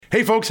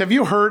Hey folks, have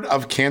you heard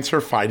of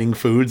cancer-fighting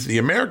foods? The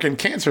American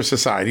Cancer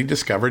Society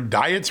discovered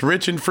diets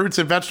rich in fruits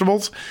and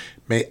vegetables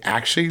may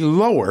actually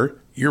lower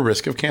your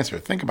risk of cancer.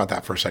 Think about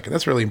that for a second.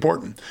 That's really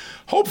important.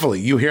 Hopefully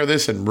you hear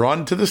this and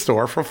run to the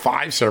store for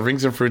 5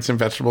 servings of fruits and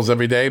vegetables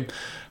every day.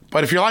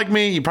 But if you're like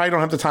me, you probably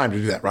don't have the time to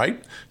do that,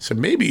 right? So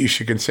maybe you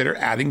should consider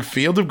adding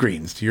Field of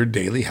Greens to your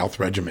daily health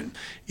regimen.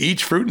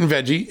 Each fruit and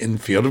veggie in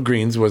Field of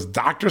Greens was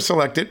doctor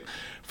selected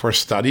for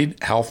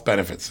studied health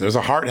benefits. There's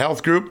a heart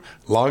health group,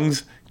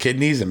 lungs,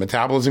 kidneys, and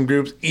metabolism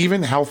groups,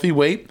 even healthy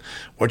weight.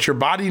 What your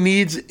body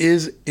needs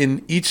is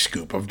in each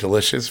scoop of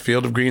delicious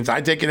Field of Greens.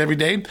 I take it every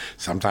day.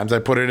 Sometimes I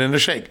put it in a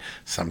shake.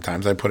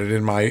 Sometimes I put it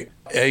in my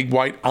egg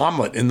white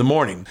omelet in the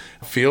morning.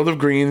 Field of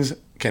Greens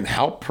can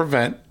help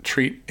prevent,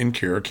 treat, and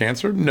cure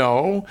cancer?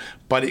 No,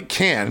 but it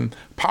can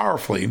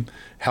powerfully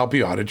help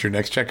you out at your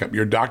next checkup.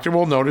 Your doctor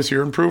will notice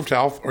your improved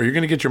health, or you're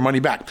going to get your money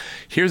back.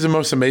 Here's the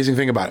most amazing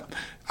thing about it.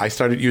 I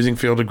started using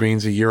Field of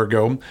Greens a year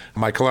ago.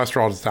 My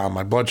cholesterol is down,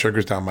 my blood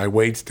sugar's down, my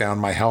weight's down,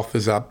 my health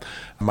is up,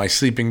 my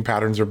sleeping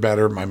patterns are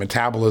better, my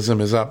metabolism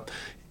is up.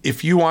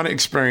 If you want to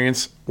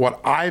experience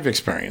what I've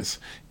experienced,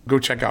 go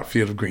check out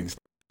Field of Greens.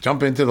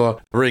 Jump into the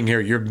ring here.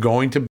 You're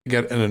going to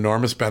get an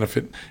enormous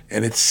benefit,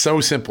 and it's so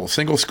simple.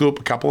 Single scoop,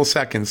 a couple of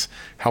seconds,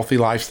 healthy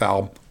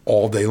lifestyle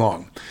all day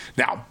long.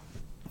 Now,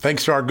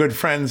 thanks to our good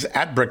friends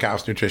at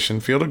Brickhouse Nutrition,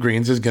 Field of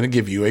Greens is going to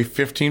give you a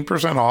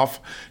 15% off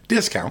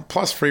discount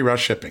plus free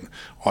rush shipping.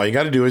 All you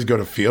got to do is go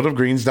to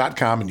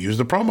fieldofgreens.com and use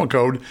the promo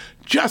code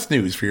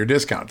JUSTNEWS for your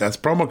discount. That's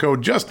promo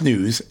code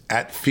JUSTNEWS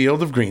at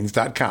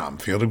fieldofgreens.com.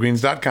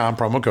 Fieldofgreens.com,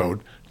 promo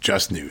code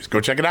JUSTNEWS.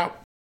 Go check it out.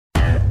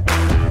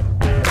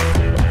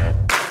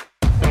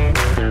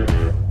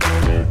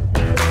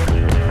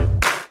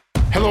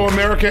 Hello,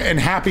 America, and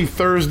happy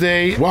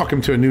Thursday.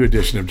 Welcome to a new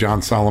edition of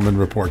John Solomon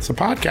Reports, a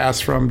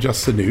podcast from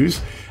Just the News,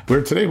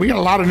 where today we got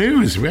a lot of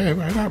news.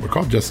 We're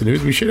called Just the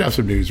News. We should have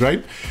some news,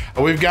 right?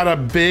 We've got a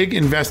big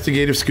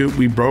investigative scoop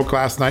we broke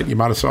last night. You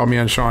might have saw me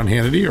on Sean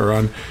Hannity or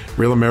on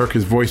Real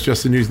America's Voice,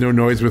 Just the News, No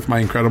Noise, with my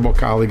incredible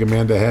colleague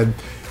Amanda Head.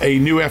 A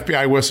new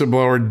FBI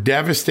whistleblower,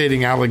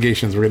 devastating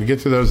allegations. We're going to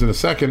get to those in a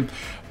second.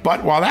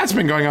 But while that's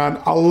been going on,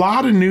 a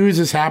lot of news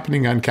is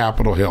happening on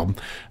Capitol Hill.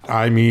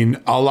 I mean,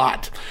 a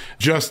lot.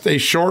 Just a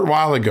short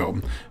while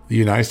ago, the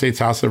United States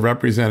House of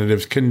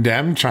Representatives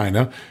condemned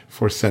China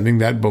for sending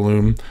that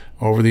balloon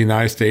over the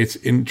United States,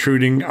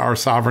 intruding our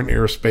sovereign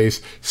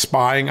airspace,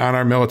 spying on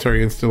our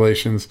military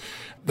installations.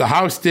 The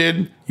House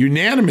did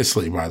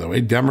unanimously, by the way,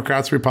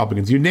 Democrats,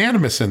 Republicans,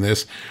 unanimous in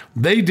this.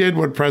 They did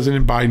what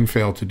President Biden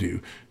failed to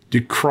do,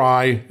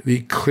 decry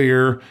the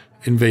clear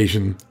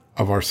invasion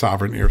of our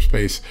sovereign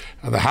airspace.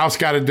 The House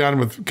got it done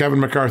with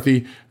Kevin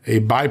McCarthy, a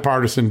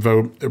bipartisan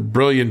vote, a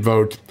brilliant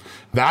vote.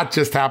 That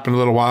just happened a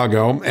little while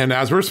ago. And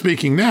as we're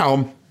speaking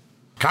now,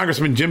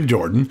 Congressman Jim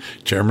Jordan,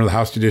 chairman of the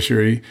House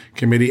Judiciary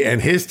Committee,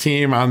 and his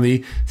team on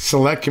the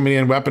Select Committee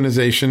on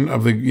Weaponization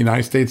of the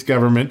United States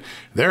government,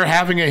 they're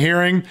having a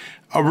hearing.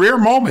 A rare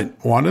moment.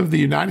 One of the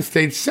United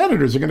States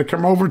senators are going to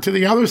come over to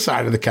the other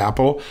side of the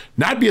Capitol,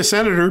 not be a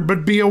senator,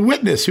 but be a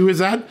witness. Who is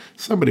that?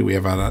 Somebody we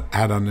have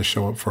had on the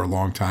show for a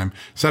long time.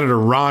 Senator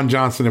Ron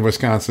Johnson of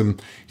Wisconsin.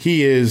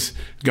 He is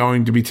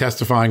going to be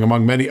testifying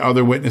among many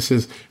other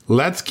witnesses.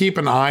 Let's keep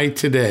an eye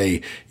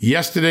today.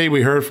 Yesterday,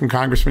 we heard from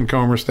Congressman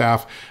Comer's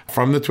staff,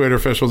 from the Twitter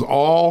officials,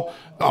 all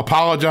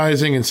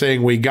apologizing and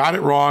saying we got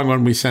it wrong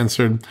when we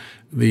censored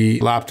the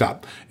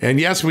laptop. And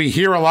yes, we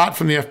hear a lot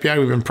from the FBI.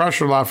 We've been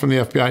pressured a lot from the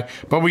FBI,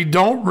 but we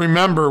don't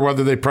remember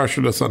whether they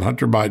pressured us on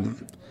Hunter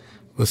Biden.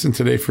 Listen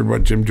today for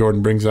what Jim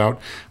Jordan brings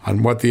out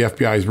on what the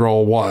FBI's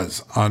role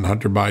was on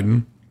Hunter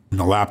Biden,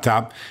 the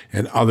laptop,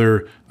 and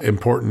other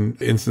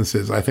important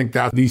instances. I think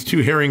that these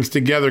two hearings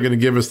together are going to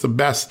give us the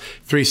best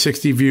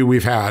 360 view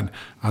we've had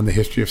on the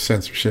history of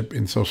censorship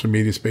in social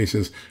media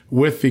spaces,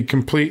 with the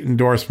complete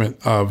endorsement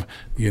of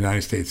the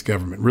United States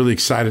government. Really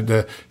excited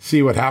to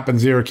see what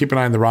happens here. Keep an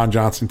eye on the Ron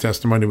Johnson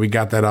testimony. We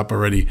got that up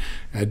already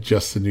at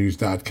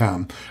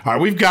justthenews.com. All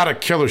right, we've got a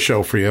killer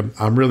show for you.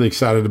 I'm really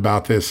excited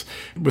about this.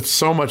 With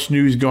so much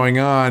news going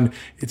on,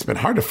 it's been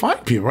hard to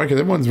find people, right? Because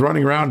everyone's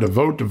running around to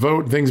vote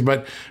and things.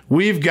 But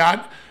we've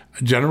got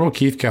General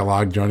Keith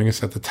Kellogg joining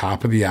us at the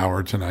top of the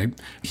hour tonight.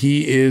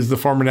 He is the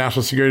former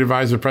National Security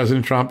Advisor of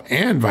President Trump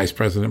and Vice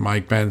President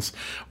Mike Pence,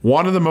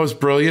 one of the most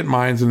brilliant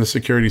minds in the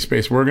security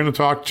space. We're going to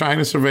talk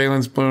China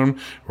surveillance balloon.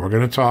 We're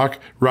going to talk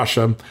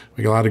Russia.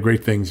 We got a lot of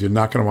great things. You're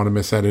not going to want to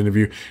miss that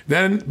interview.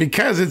 Then,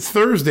 because it's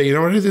Thursday, you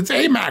know what it is? It's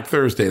AMAC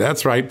Thursday.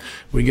 That's right.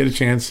 We get a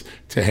chance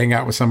to hang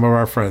out with some of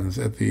our friends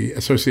at the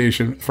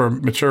Association for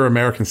Mature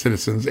American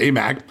Citizens,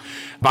 AMAC.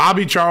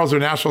 Bobby Charles, their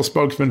national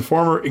spokesman,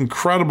 former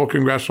incredible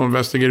congressional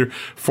investigator,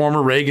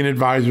 former Reagan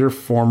advisor,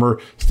 former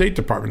State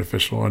Department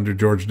official under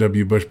George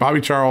W. Bush.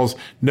 Bobby Charles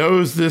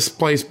knows this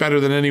place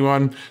better than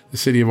anyone, the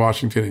city of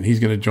Washington, and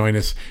he's going to join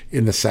us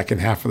in the second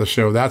half of the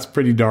show. That's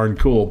pretty darn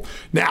cool.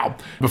 Now,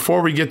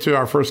 before we get to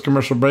our first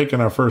commercial break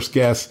and our first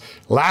guest,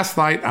 last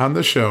night on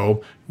the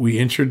show, we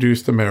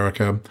introduced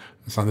America,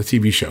 it's on the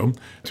TV show,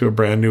 to a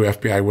brand new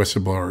FBI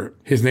whistleblower.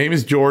 His name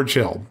is George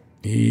Hill.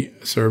 He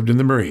served in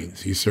the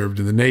Marines. He served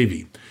in the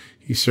Navy.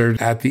 He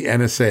served at the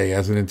NSA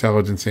as an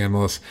intelligence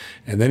analyst,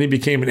 and then he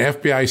became an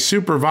FBI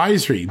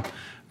supervisory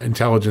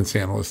intelligence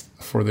analyst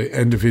for the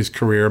end of his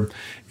career.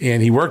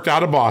 And he worked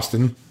out of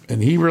Boston,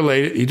 and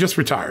he just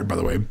retired, by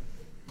the way.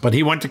 But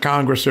he went to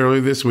Congress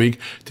earlier this week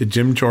to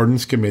Jim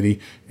Jordan's committee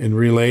and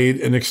relayed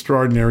an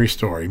extraordinary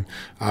story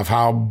of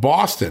how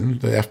Boston,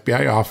 the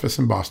FBI office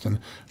in Boston,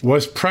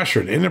 was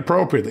pressured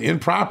inappropriately,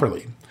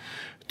 improperly,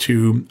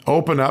 to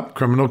open up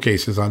criminal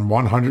cases on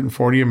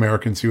 140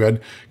 Americans who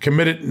had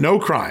committed no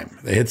crime.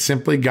 They had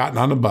simply gotten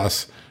on a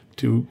bus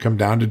to come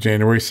down to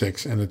January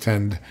 6th and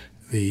attend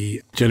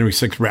the January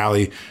 6th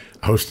rally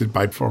hosted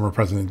by former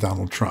President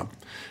Donald Trump.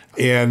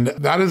 And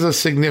that is a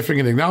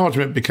significant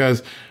acknowledgement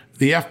because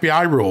the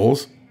FBI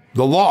rules,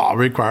 the law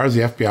requires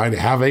the FBI to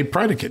have a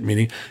predicate,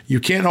 meaning you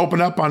can't open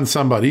up on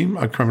somebody,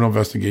 a criminal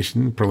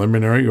investigation,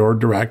 preliminary or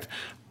direct,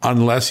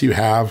 unless you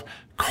have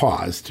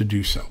cause to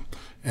do so.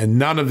 And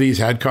none of these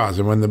had cause.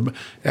 And when the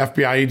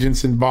FBI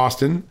agents in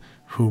Boston,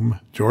 whom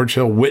George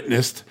Hill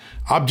witnessed,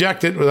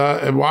 objected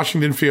at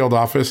Washington field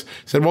office,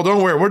 said, well,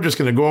 don't worry, we're just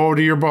going to go over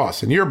to your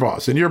boss and your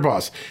boss and your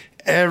boss.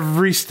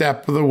 Every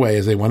step of the way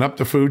as they went up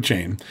the food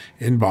chain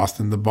in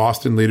Boston, the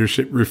Boston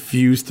leadership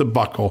refused to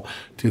buckle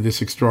to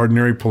this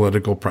extraordinary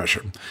political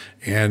pressure.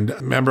 And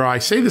remember, I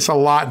say this a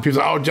lot, and people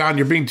say, oh, John,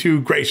 you're being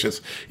too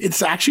gracious.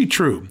 It's actually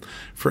true.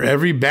 For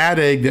every bad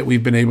egg that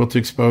we've been able to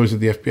expose at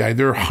the FBI,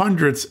 there are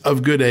hundreds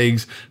of good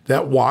eggs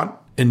that want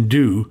and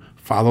do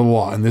follow the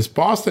law. And this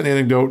Boston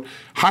anecdote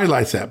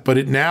highlights that, but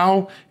it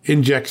now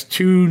injects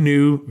two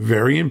new,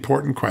 very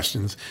important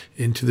questions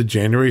into the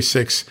January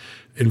 6th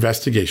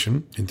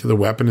investigation, into the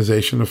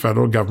weaponization of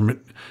federal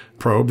government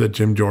probe that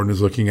Jim Jordan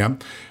is looking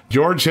at.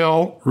 George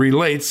Hill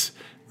relates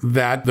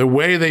that the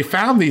way they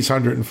found these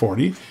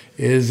 140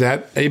 is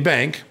that a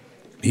bank,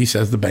 he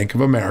says the Bank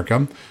of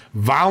America,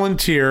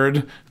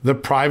 volunteered the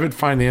private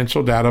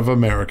financial data of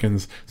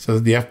Americans so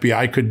that the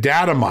FBI could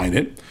data mine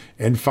it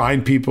and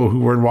find people who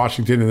were in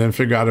Washington and then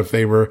figure out if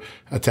they were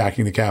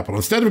attacking the Capitol.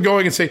 Instead of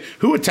going and say,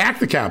 who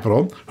attacked the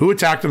Capitol? Who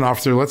attacked an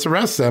officer? Let's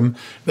arrest them.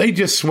 They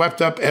just swept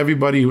up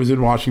everybody who was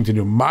in Washington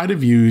who might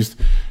have used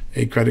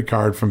a credit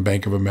card from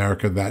Bank of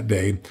America that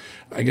day.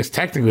 I guess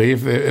technically,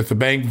 if the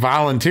bank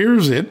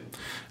volunteers it,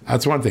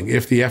 that's one thing.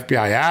 If the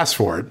FBI asks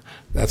for it,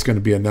 that's going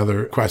to be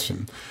another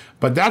question.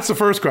 But that's the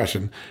first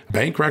question.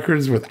 Bank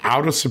records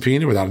without a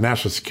subpoena, without a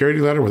national security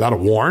letter, without a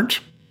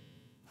warrant.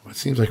 It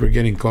seems like we're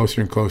getting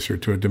closer and closer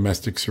to a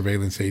domestic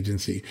surveillance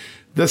agency.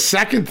 The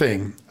second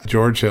thing,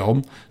 George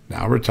Hill,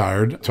 now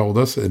retired, told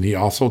us, and he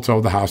also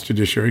told the House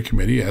Judiciary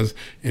Committee as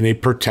in a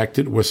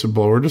protected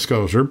whistleblower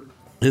disclosure,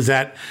 is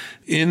that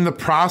in the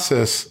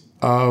process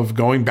of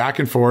going back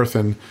and forth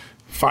and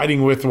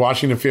fighting with the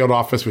Washington field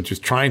office, which is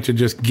trying to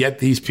just get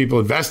these people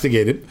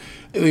investigated,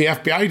 the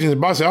FBI agents and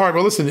boss said, all right,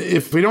 well, listen,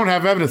 if we don't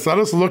have evidence, let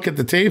us look at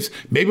the tapes.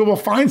 Maybe we'll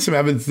find some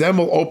evidence. Then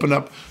we'll open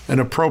up an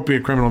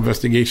appropriate criminal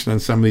investigation on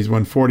some of these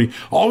 140.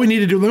 All we need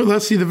to do,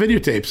 let's see the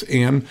videotapes.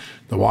 And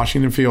the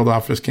Washington field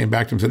office came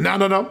back to him and said,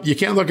 no, you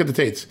can't look at the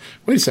tapes.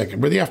 Wait a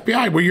second. We're the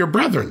FBI. We're your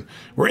brethren.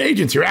 We're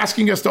agents. You're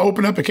asking us to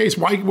open up a case.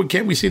 Why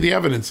can't we see the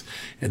evidence?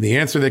 And the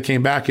answer that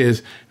came back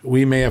is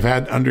we may have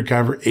had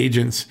undercover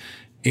agents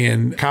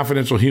in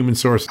confidential human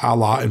source a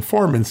la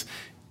informants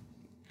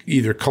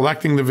either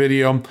collecting the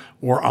video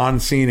or on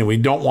scene, and we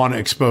don't want to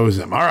expose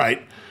them. All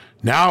right,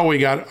 now we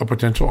got a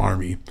potential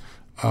army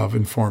of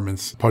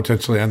informants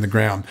potentially on the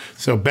ground.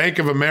 So Bank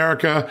of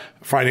America,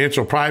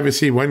 financial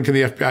privacy, when can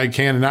the FBI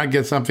can and not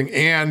get something,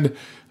 and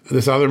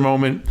this other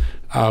moment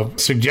of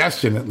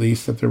suggestion, at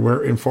least, that there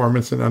were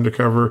informants and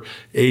undercover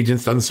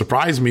agents. Doesn't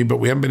surprise me, but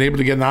we haven't been able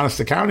to get an honest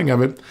accounting of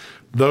it.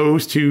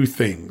 Those two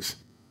things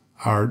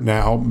are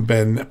now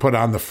been put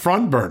on the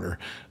front burner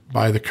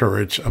by the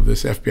courage of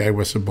this FBI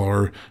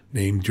whistleblower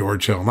named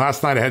George Hill. And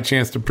last night I had a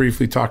chance to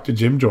briefly talk to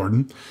Jim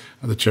Jordan,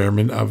 the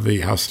chairman of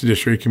the House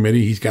Judiciary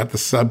Committee. He's got the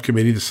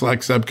subcommittee, the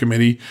select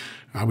subcommittee.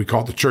 We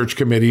call it the Church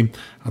Committee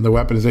on the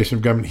Weaponization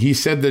of Government. He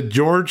said that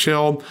George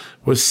Hill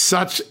was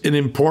such an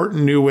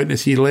important new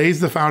witness. He lays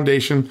the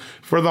foundation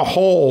for the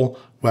whole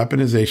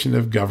weaponization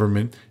of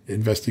government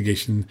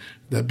investigation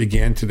that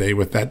began today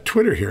with that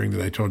Twitter hearing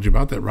that I told you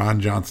about that Ron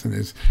Johnson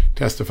is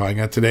testifying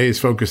at. Today is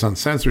focused on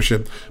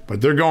censorship, but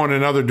they're going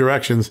in other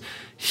directions.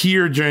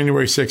 Here,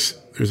 January 6th,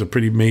 there's a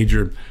pretty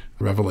major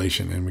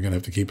revelation, and we're going to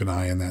have to keep an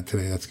eye on that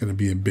today. That's going to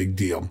be a big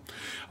deal.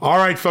 All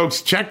right,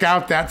 folks, check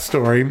out that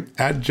story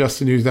at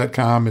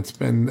justthenews.com. It's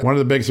been one of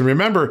the biggest. And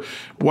remember,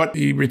 what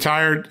the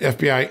retired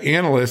FBI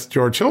analyst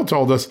George Hill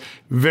told us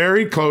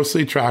very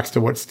closely tracks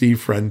to what Steve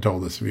Friend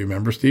told us. If you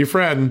remember Steve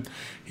Friend,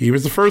 he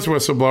was the first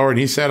whistleblower, and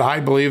he said, I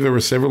believe there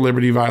were civil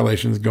liberty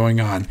violations going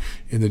on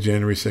in the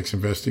January 6th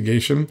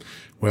investigation.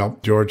 Well,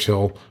 George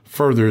Hill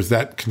furthers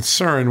that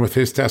concern with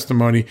his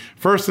testimony.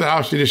 First to the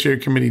House Judiciary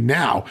Committee,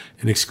 now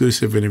an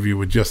exclusive interview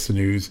with Just the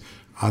News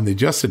on the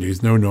Just the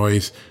News No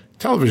Noise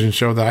television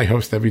show that I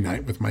host every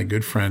night with my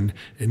good friend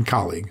and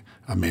colleague,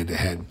 Amanda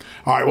Head.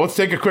 All right, well, let's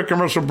take a quick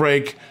commercial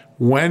break.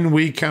 When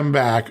we come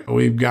back,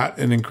 we've got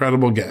an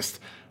incredible guest,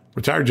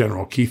 retired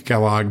General Keith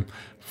Kellogg,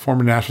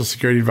 former National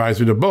Security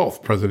Advisor to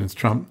both Presidents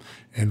Trump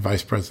and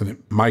Vice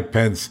President Mike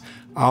Pence.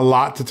 A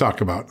lot to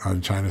talk about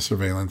on China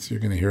surveillance. You're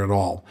going to hear it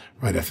all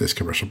right after this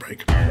commercial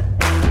break.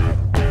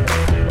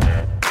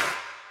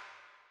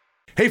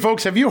 Hey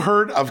folks, have you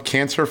heard of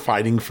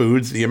cancer-fighting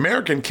foods? The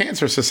American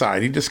Cancer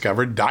Society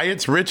discovered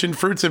diets rich in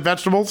fruits and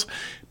vegetables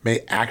may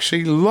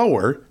actually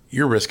lower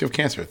your risk of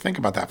cancer. Think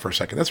about that for a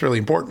second. That's really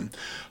important.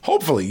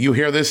 Hopefully you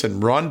hear this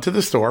and run to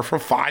the store for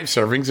 5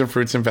 servings of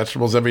fruits and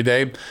vegetables every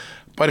day.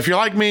 But if you're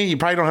like me, you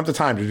probably don't have the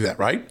time to do that,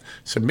 right?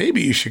 So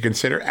maybe you should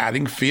consider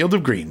adding Field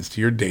of Greens to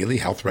your daily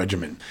health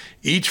regimen.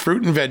 Each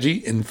fruit and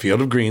veggie in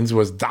Field of Greens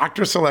was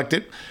doctor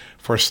selected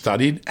for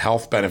studied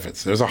health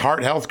benefits. There's a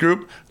heart health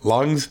group,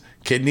 lungs,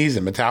 kidneys,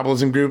 and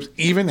metabolism groups,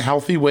 even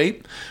healthy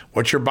weight.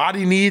 What your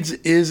body needs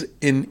is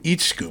in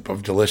each scoop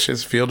of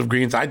delicious Field of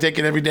Greens. I take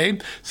it every day.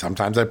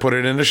 Sometimes I put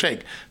it in a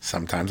shake.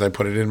 Sometimes I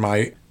put it in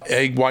my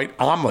egg white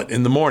omelet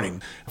in the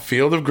morning.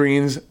 Field of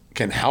Greens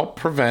can help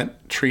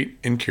prevent, treat,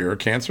 and cure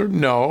cancer?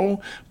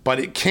 No, but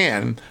it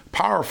can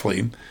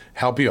powerfully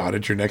help you out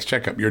at your next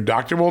checkup. Your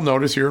doctor will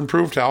notice your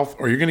improved health,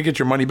 or you're going to get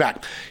your money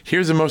back.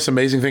 Here's the most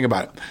amazing thing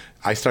about it.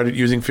 I started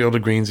using Field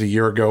of Greens a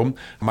year ago.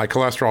 My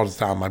cholesterol is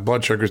down, my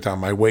blood sugar is down,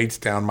 my weight's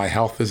down, my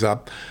health is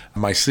up,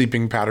 my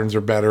sleeping patterns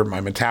are better,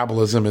 my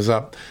metabolism is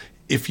up.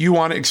 If you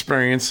want to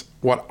experience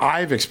what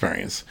I've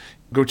experienced,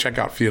 go check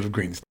out Field of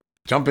Greens.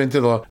 Jump into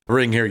the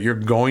ring here. You're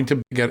going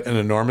to get an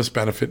enormous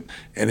benefit.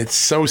 And it's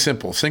so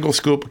simple. Single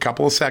scoop, a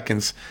couple of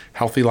seconds,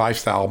 healthy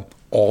lifestyle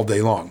all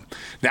day long.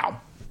 Now,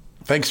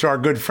 thanks to our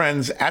good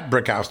friends at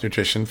Brickhouse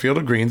Nutrition, Field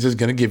of Greens is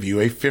going to give you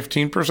a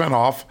 15%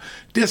 off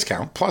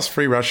discount plus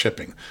free rush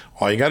shipping.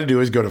 All you got to do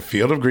is go to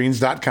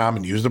fieldofgreens.com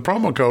and use the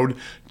promo code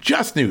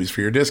JUSTNEWS for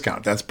your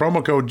discount. That's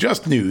promo code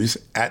JUSTNEWS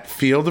at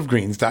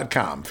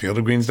fieldofgreens.com.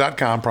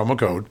 Fieldofgreens.com, promo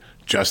code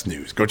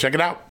JUSTNEWS. Go check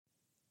it out.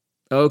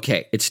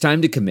 Okay, it's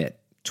time to commit.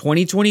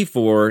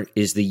 2024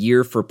 is the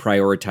year for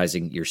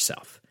prioritizing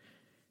yourself.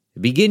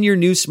 Begin your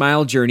new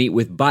smile journey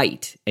with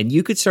Byte, and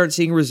you could start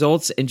seeing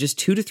results in just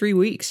 2 to 3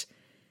 weeks.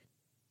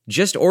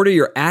 Just order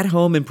your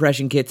at-home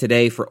impression kit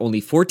today for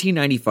only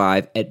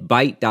 $14.95 at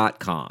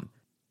Byte.com.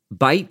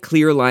 Byte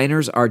clear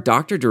aligners are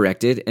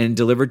doctor-directed and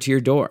delivered to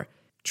your door.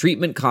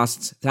 Treatment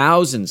costs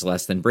thousands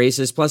less than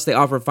braces, plus they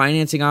offer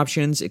financing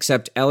options,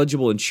 accept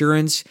eligible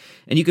insurance,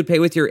 and you could pay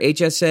with your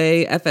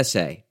HSA,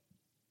 FSA.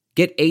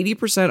 Get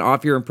 80%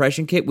 off your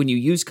impression kit when you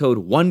use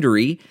code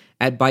WONDERY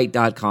at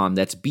Byte.com.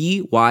 That's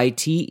BYTE.com.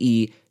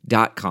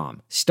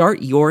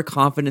 Start your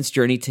confidence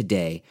journey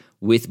today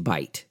with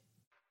Byte.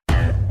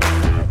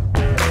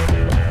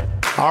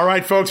 All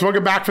right, folks,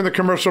 welcome back from the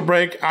commercial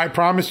break. I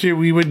promised you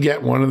we would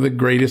get one of the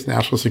greatest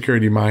national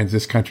security minds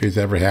this country has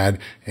ever had,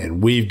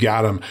 and we've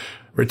got him.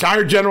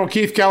 Retired General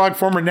Keith Kellogg,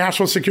 former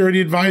national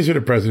security advisor to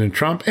President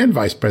Trump and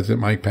Vice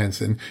President Mike Pence.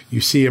 And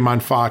you see him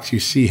on Fox. You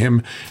see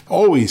him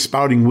always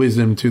spouting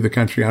wisdom to the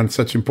country on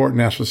such important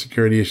national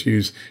security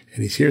issues.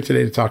 And he's here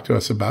today to talk to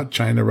us about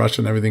China,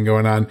 Russia, and everything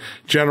going on.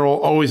 General,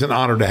 always an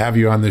honor to have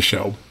you on this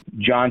show.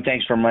 John,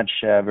 thanks very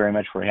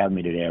much for having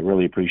me today. I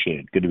really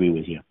appreciate it. Good to be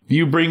with you.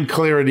 You bring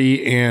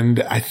clarity,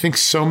 and I think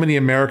so many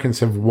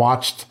Americans have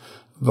watched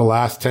the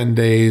last 10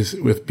 days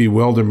with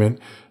bewilderment.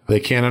 They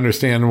can't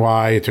understand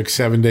why it took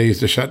 7 days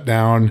to shut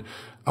down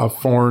a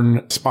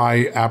foreign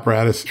spy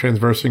apparatus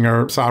traversing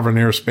our sovereign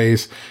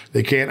airspace.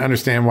 They can't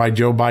understand why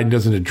Joe Biden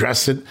doesn't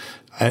address it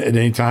at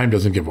any time,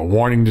 doesn't give a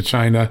warning to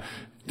China,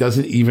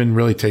 doesn't even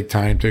really take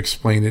time to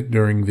explain it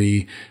during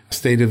the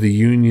State of the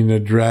Union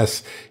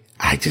address.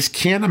 I just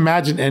can't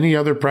imagine any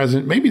other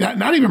president, maybe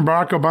not even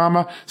Barack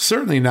Obama,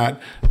 certainly not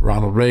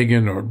Ronald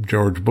Reagan or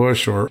George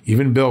Bush or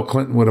even Bill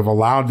Clinton would have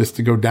allowed this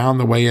to go down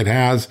the way it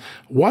has.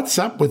 What's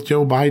up with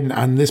Joe Biden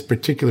on this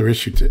particular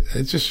issue?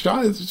 It's just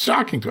it's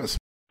shocking to us.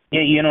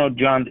 Yeah, you know,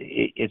 John,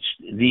 it's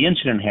the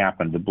incident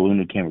happened, the balloon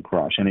that came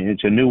across, and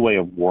it's a new way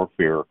of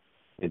warfare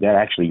that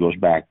actually goes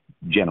back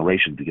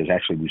generations, because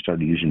actually we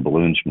started using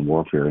balloons in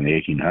warfare in the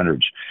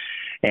 1800s,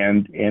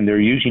 and they're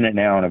using it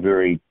now in a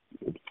very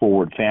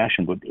forward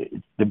fashion. But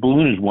the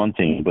balloon is one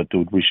thing, but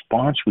the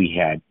response we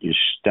had is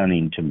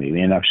stunning to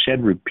me. And I've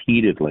said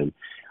repeatedly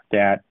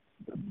that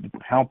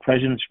how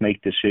presidents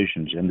make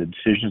decisions and the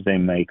decisions they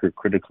make are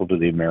critical to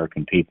the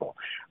American people.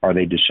 Are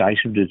they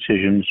decisive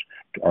decisions?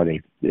 Are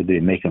they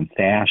make them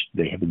fast?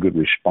 Do they have a good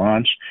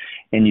response?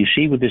 And you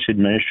see with this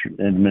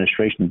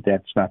administration,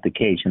 that's not the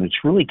case. And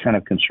it's really kind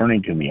of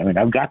concerning to me. I mean,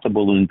 I've got the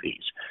balloon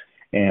piece,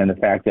 and the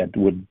fact that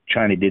what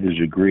China did is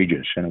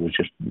egregious, and it was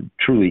just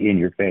truly in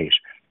your face.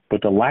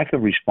 But the lack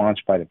of response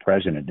by the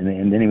president,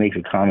 and then he makes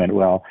a comment,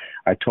 well,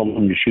 I told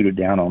him to shoot it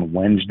down on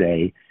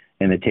Wednesday,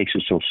 and it takes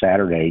us till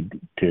Saturday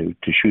to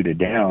shoot it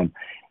down.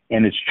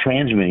 And it's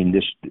transmitting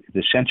this,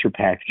 the sensor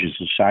package is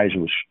the size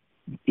of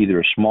either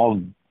a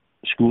small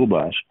school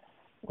bus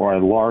or a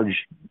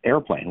large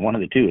airplane, one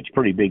of the two. It's a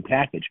pretty big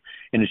package,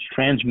 and it's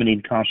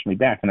transmitting constantly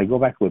back. And I go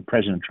back to what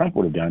President Trump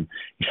would have done.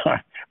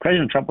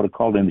 President Trump would have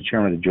called in the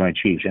chairman of the Joint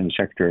Chiefs and the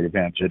Secretary of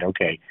Defense and said,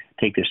 okay,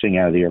 take this thing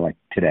out of the air like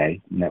today,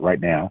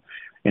 right now.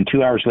 And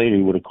 2 hours later,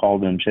 he would have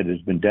called in and said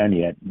it's been done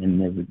yet.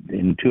 And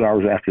in 2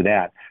 hours after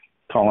that,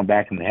 call them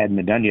back and it hadn't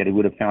been done yet, he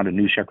would have found a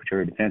new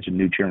Secretary of Defense and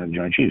new Chairman of the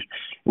Joint Chiefs.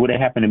 It would have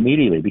happened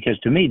immediately, because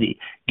to me,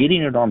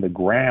 getting it on the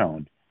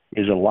ground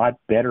is a lot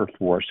better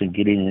for us than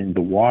getting it in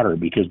the water,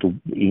 because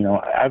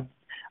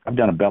I've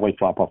done a belly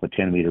flop off a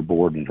 10-meter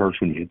board, and it hurts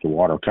when you hit the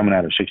water. Coming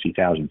out of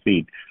 60,000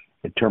 feet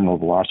at terminal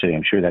velocity,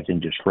 I'm sure that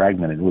thing just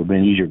fragmented. It would have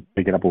been easier to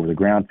pick it up over the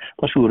ground.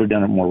 Plus, we would have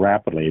done it more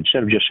rapidly,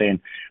 instead of just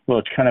saying, well,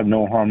 it's kind of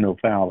no harm, no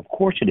foul. Of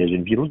course it is.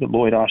 And if you look at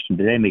Lloyd Austin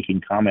today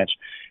making comments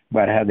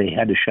about how they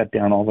had to shut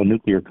down all the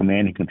nuclear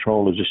command and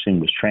control as this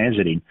thing was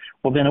transiting,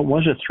 well, then it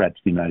was a threat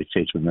to the United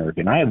States of America.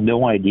 And I have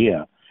no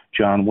idea,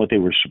 John, what they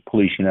were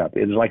policing up.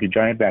 It was like a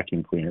giant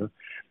vacuum cleaner.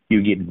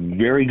 You get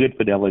very good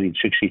fidelity at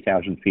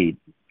 60,000 feet,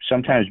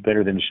 sometimes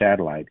better than a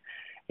satellite.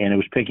 And it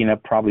was picking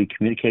up probably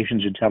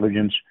communications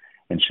intelligence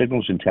and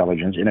signals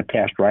intelligence, and it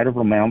passed right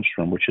over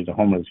Malmstrom, which is the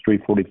home of the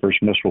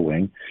 341st Missile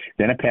Wing.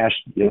 Then it passed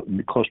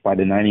close by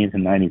the 90th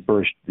and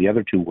 91st, the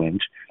other two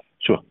wings.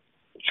 So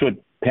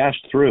it passed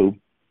through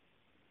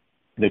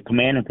the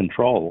command and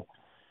control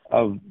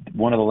of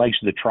one of the legs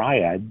of the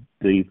triad,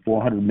 the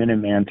 400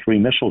 Minuteman III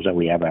missiles that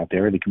we have out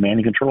there, the command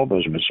and control of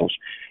those missiles.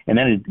 And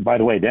then,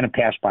 then it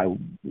passed by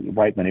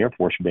Whiteman Air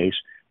Force Base,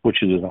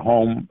 which is the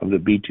home of the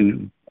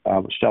B-2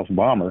 stealth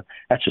bomber.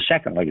 That's the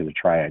second leg of the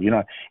triad.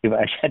 If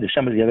I said to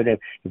somebody the other day,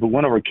 if it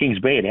went over Kings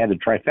Bay, it had the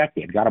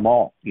trifecta. It got them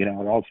all,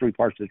 all three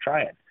parts of the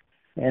triad.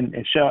 And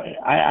so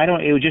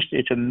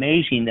it's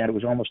amazing that it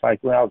was almost like,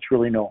 well, it's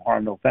really no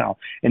harm, no foul.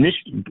 And this,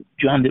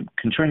 John, that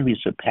concerns me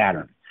is a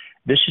pattern.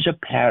 This is a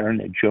pattern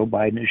that Joe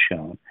Biden has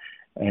shown,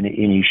 and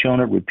he's shown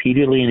it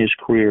repeatedly in his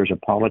career as a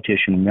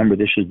politician. Remember,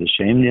 this is the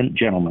same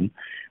gentleman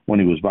when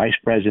he was vice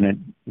president,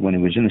 when he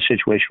was in the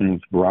situation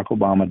with Barack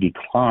Obama,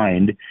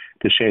 declined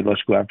to say,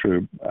 let's go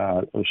after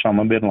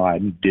Osama bin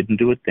Laden, didn't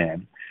do it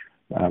then.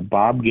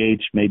 Bob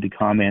Gates made the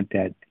comment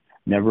that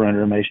never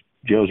underestimate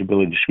Joe's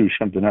ability to screw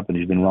something up, and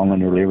he's been wrong on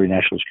nearly every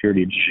national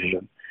security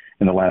decision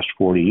in the last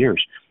 40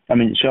 years. I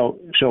mean, so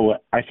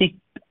I think,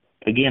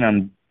 again,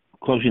 I'm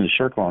closing the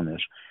circle on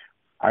this.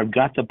 I've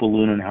got the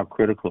balloon and how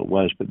critical it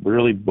was, but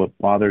really what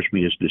bothers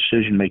me is the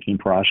decision-making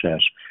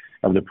process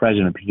of the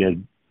president, because,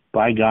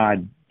 by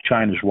God,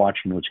 China's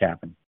watching what's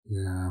happening.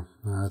 Yeah,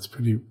 that's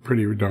pretty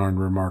darn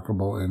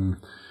remarkable. And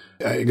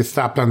I get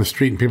stopped on the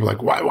street and people are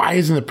like, why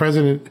isn't the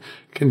president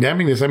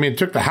condemning this? I mean, it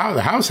took the House.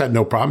 The House had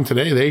no problem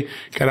today. They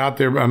got out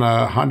there on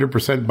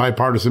 100%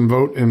 bipartisan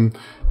vote and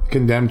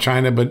condemned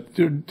China. But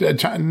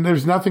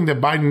there's nothing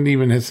that Biden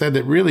even has said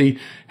that really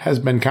has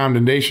been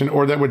condemnation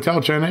or that would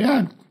tell China,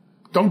 yeah,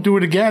 don't do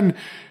it again.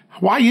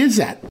 Why is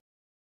that?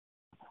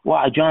 Well,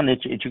 John,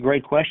 it's a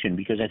great question,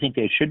 because I think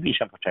there should be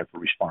some type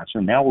of response.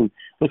 And now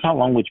look how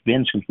long it's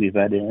been since we've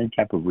had any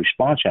type of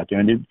response out there.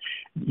 And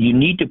you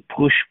need to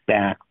push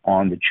back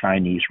on the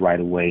Chinese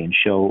right away and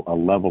show a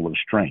level of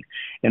strength.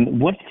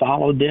 And what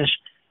followed this,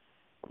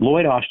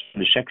 Lloyd Austin,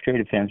 the Secretary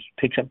of Defense,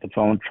 picks up the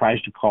phone,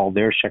 tries to call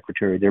their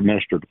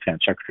Minister of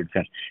Defense, Secretary of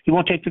Defense. He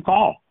won't take the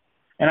call.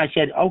 And I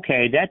said,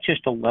 okay, that's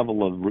just a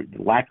level of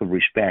lack of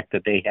respect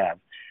that they have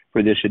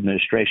for this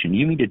administration.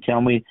 You mean to tell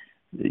me,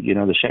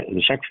 the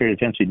Secretary of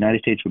Defense of the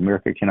United States of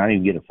America cannot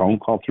even get a phone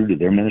call through to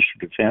their Minister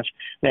of Defense?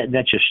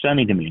 That's just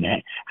stunning to me.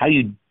 And how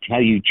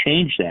you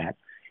change that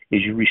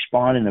is you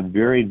respond in a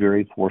very,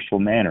 very forceful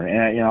manner.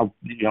 And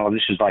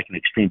this is like an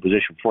extreme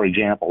position. For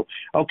example,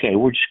 okay,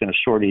 we're just going to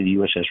sortie the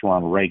USS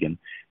Ronald Reagan,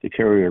 the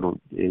carrier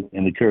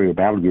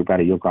battle group out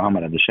of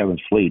Yokohama of the 7th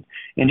Fleet,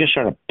 and just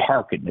sort of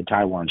park it in the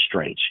Taiwan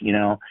Straits,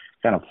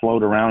 kind of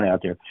float around out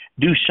there.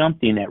 Do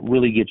something that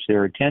really gets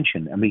their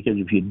attention. Because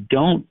if you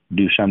don't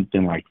do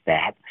something like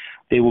that,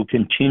 they will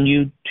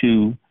continue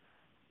to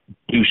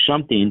do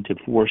something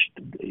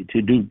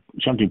to do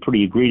something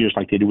pretty egregious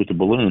like they do with the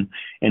balloon,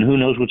 and who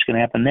knows what's going to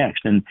happen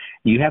next. And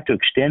you have to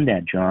extend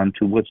that, John,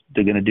 to what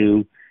they're going to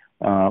do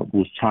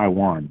with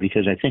Taiwan,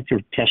 because I think they're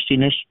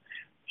testing us,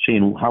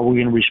 seeing how we're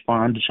going to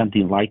respond to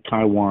something like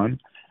Taiwan.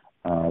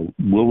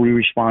 Will we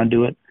respond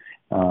to it?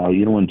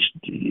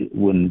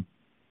 When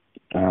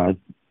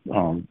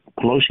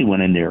Pelosi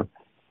went in there,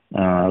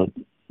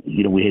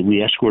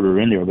 we escorted her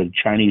in there, but the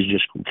Chinese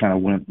just kind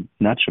of went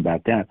nuts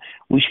about that.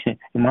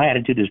 My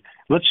attitude is,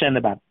 let's send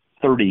about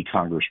 30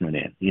 congressmen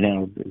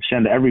in,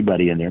 send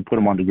everybody in there and put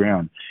them on the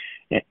ground.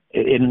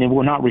 And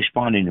we're not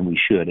responding, and we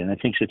should. And I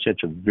think it sets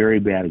a very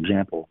bad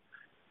example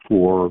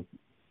for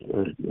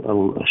a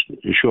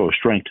show of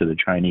strength to the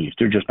Chinese.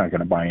 They're just not going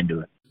to buy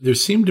into it. There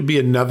seemed to be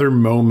another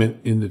moment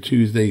in the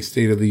Tuesday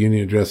State of the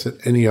Union address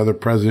that any other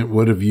president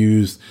would have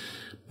used,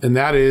 and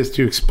that is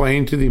to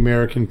explain to the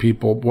American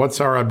people,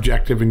 what's our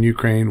objective in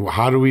Ukraine?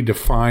 How do we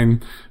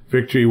define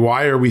victory?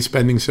 Why are we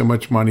spending so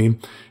much money?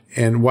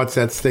 And what's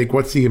at stake?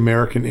 What's the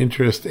American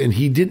interest? And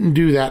he didn't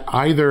do that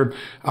either.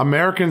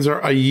 Americans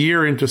are a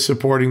year into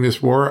supporting this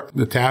war.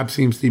 The tab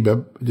seems to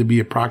be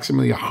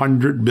approximately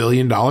 $100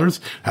 billion.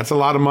 That's a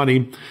lot of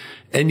money.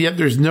 And yet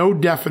there's no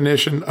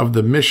definition of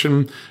the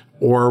mission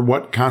or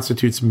what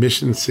constitutes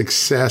mission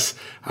success.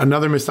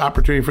 Another missed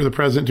opportunity for the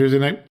president Tuesday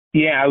night?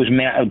 Yeah,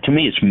 to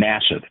me, it's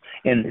massive.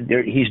 And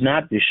he's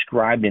not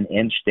described an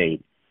end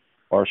state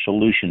our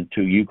solution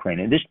to Ukraine.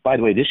 And this, by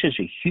the way, this is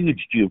a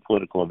huge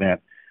geopolitical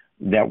event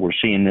that we're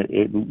seeing,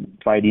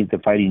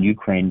 the fighting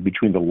Ukraine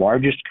between the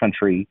largest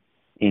country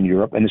in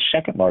Europe and the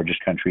second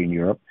largest country in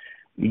Europe,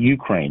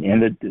 Ukraine.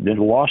 And the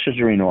losses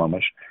are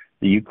enormous.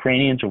 The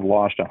Ukrainians have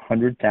lost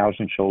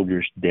 100,000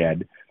 soldiers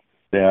dead.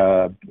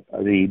 The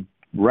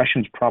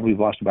Russians probably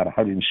lost about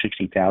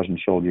 160,000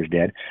 soldiers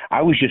dead.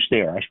 I was just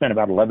there. I spent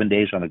about 11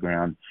 days on the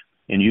ground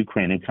in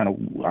Ukraine, and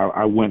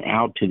I went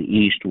out to the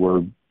east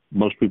where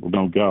most people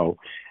don't go,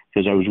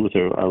 because I was with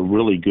a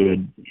really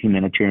good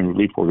humanitarian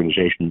relief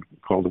organization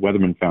called the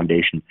Weatherman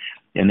Foundation,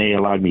 and they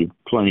allowed me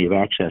plenty of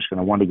access, and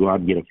I wanted to go out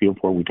and get a feel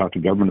for it. We talked to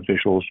government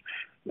officials,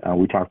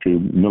 we talked to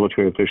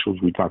military officials,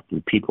 we talked to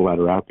the people that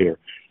are out there.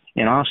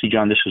 And honestly,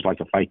 John, this is like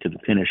a fight to the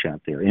finish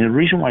out there. And the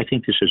reason why I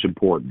think this is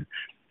important,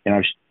 and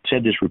I've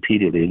said this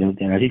repeatedly,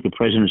 and I think the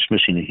president's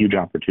missing a huge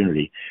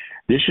opportunity,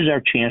 this is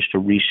our chance to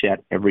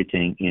reset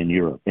everything in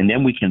Europe. And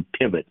then we can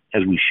pivot,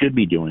 as we should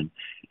be doing,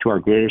 to our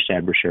greatest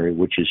adversary,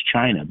 which is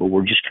China. But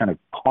we're just kind of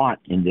caught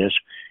in this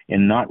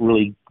and not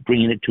really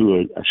bringing it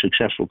to a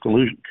successful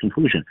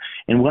conclusion.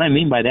 And what I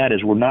mean by that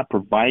is we're not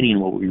providing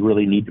what we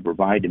really need to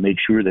provide to make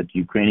sure that the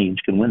Ukrainians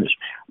can win this.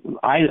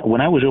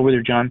 When I was over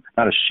there, John,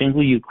 not a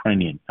single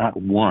Ukrainian, not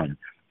one,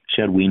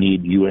 said we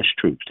need U.S.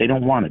 troops. They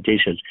don't want it. They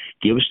said,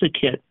 give us the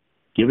kit,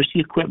 give us the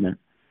equipment,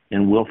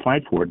 and we'll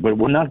fight for it. But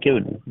we're not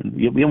giving them.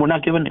 We're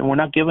not giving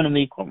them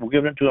the equipment. We're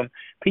giving it to them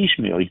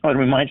piecemeal. You know, it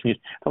reminds me.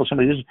 I told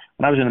somebody this.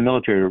 When I was in the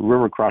military,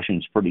 river crossing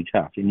is pretty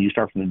tough, and you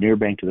start from the near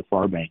bank to the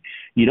far bank.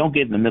 You don't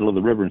get in the middle of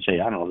the river and say,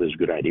 I don't know if this is a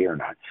good idea or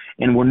not.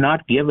 And we're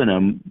not giving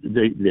them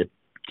the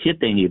kit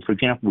they need. For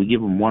example, we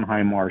give them 1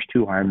 HIMARS,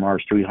 2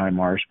 HIMARS, 3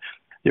 HIMARS.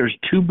 There's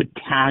 2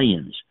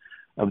 battalions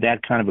of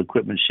that kind of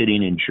equipment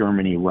sitting in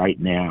Germany right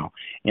now.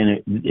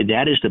 And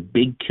that is the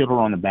big killer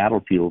on the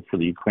battlefield for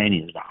the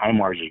Ukrainians. The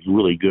HIMARS is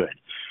really good.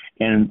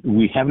 And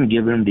we haven't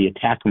given them the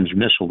ATACMS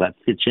missile that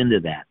fits into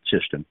that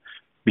system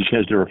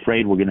because they're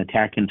afraid we're going to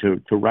attack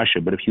into Russia.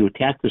 But if you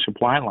attack the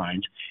supply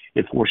lines,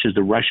 it forces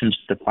the Russians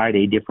to fight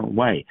a different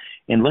way.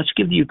 And let's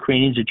give the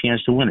Ukrainians a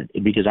chance to win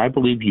it, because I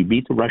believe you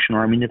beat the Russian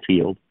army in the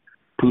field,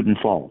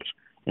 Putin falls.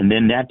 And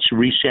then that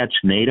resets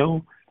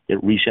NATO.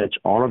 It resets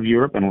all of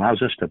Europe and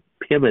allows us to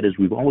pivot, as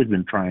we've always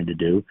been trying to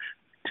do,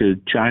 to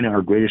China,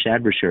 our greatest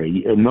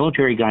adversary. A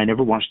military guy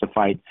never wants to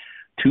fight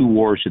 2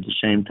 wars at the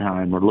same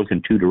time or look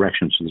in 2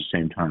 directions at the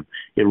same time.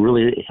 It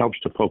really helps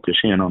to focus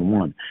in on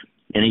one.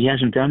 And he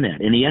hasn't done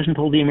that. And he hasn't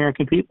told the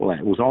American people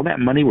that. With all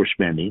that money we're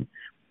spending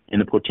and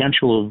the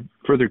potential of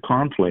further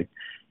conflict,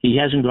 he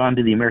hasn't gone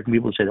to the American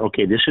people and said,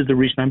 okay, this is the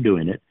reason I'm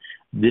doing it.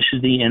 This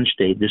is the end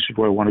state. This is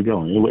where I want to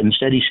go. And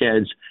instead he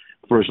says,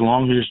 for as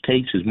long as it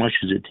takes, as much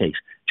as it takes.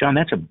 John,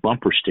 that's a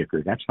bumper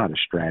sticker. That's not a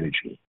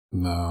strategy.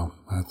 No,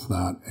 that's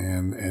not.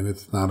 And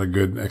it's not a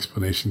good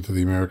explanation to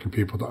the American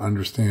people to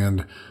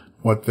understand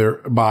what their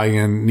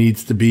buy-in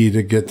needs to be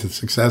to get to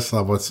success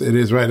level. It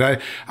is right.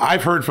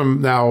 I've heard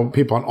from now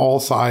people on all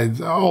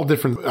sides, all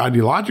different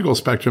ideological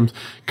spectrums,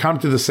 come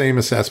to the same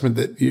assessment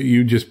that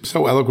you just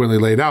so eloquently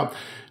laid out.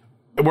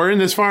 We're in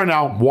this far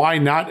now. Why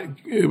not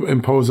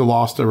impose a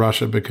loss to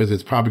Russia? Because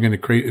it's probably going to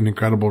create an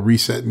incredible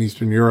reset in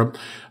Eastern Europe.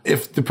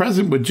 If the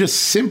president would just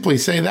simply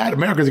say that,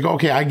 Americans would go,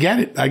 okay, I get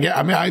it. All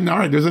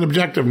right, there's an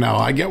objective now.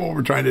 I get what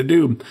we're trying to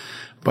do.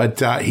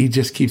 But he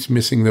just keeps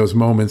missing those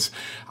moments.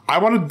 I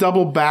want to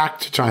double back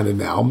to China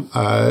now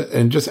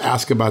and just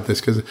ask about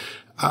this, because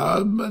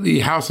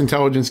the House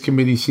Intelligence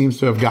Committee seems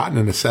to have gotten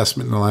an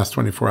assessment in the last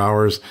 24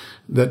 hours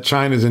that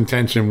China's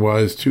intention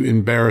was to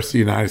embarrass the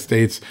United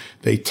States.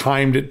 They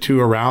timed it to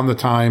around the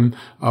time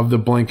of the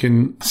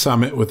Blinken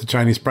summit with the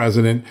Chinese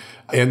president.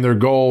 And their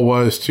goal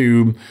was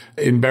to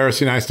embarrass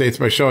the United States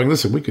by showing,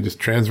 listen, we could just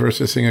transverse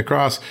this thing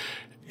across.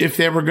 If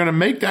they were going to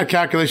make that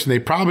calculation, they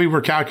probably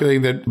were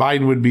calculating that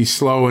Biden would be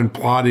slow in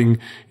plotting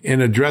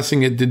and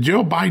addressing it. Did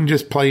Joe Biden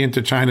just play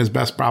into China's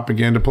best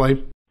propaganda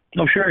play?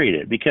 No, sure he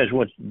did, because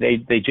what they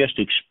just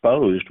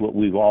exposed what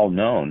we've all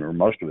known, or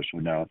most of us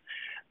have known,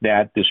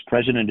 that this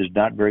president is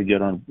not very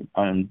good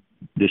on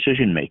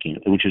decision making,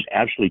 which is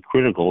absolutely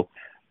critical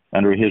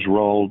under his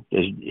role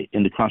as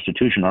in the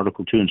Constitution,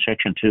 Article 2 and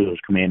Section 2 as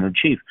Commander in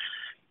Chief.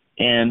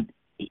 And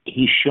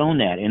he's shown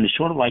that, and it's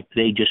sort of like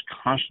they just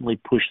constantly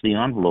push the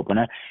envelope. And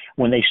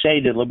when they say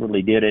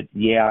deliberately did it,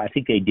 yeah, I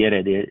think they did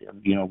it.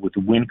 With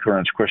the wind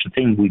currents, of course, the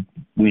thing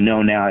we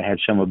know now, it had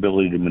some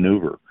ability to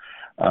maneuver.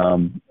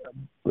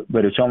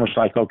 But it's almost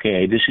like,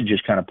 okay, this is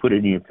just kind of put it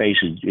in your face.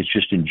 It's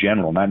just in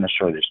general, not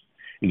necessarily this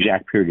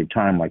exact period of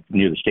time, like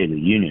near the State of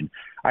the Union.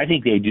 I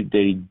think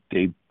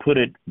they put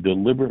it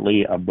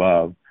deliberately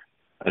above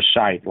a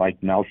site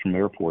like Malmstrom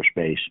Air Force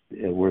Base,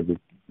 where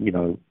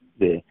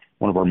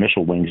one of our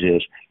missile wings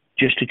is,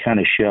 just to kind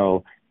of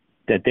show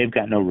that they've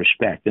got no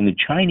respect. And the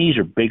Chinese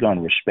are big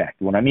on respect.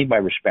 What I mean by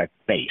respect,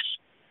 face.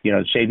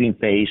 Saving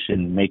face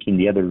and making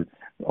the other,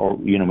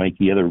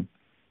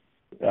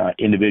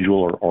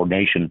 individual or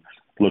nation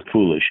look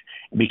foolish,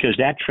 because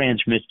that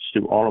transmits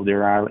to all of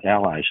their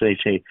allies. So they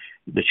say,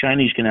 the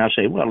Chinese can now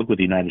say, well, look what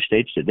the United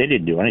States did. They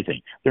didn't do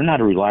anything. They're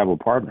not a reliable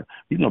partner.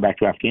 You can go back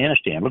to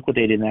Afghanistan. Look what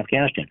they did in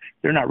Afghanistan.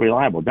 They're not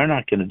reliable. They're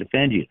not going to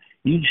defend you.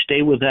 You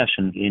stay with us,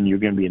 and you're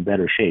going to be in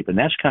better shape. And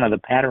that's kind of the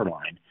pattern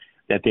line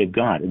that they've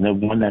got, and the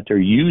one that they're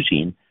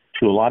using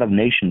to a lot of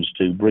nations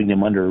to bring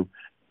them under,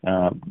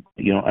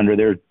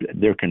 under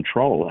their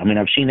control. I mean,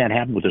 I've seen that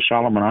happen with the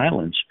Solomon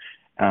Islands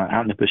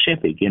out in the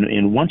Pacific.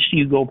 And once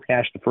you go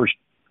past the first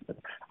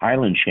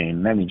island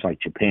chain, that means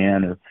like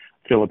Japan or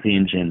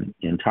Philippines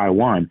and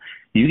Taiwan,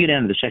 you get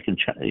into the second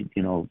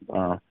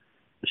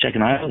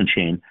island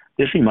chain.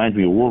 This reminds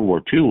me of World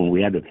War II, when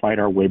we had to fight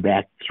our way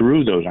back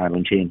through those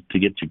island chains to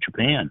get to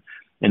Japan.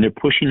 And they're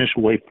pushing us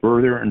away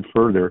further and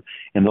further,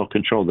 and they'll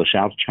control the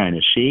South China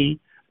Sea.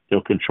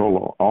 They'll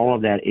control all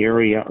of that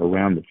area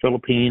around the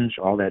Philippines,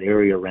 all that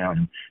area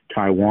around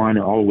Taiwan,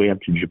 all the way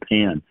up to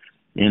Japan.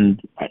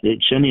 And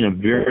it's sending a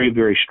very,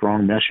 very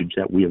strong message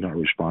that we have not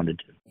responded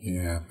to.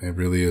 Yeah, it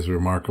really is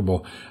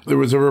remarkable. There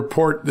was a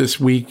report this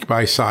week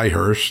by Sy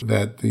Hersh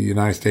that the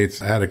United States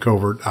had a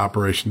covert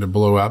operation to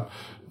blow up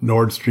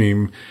Nord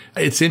Stream.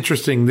 It's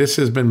interesting. This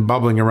has been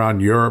bubbling around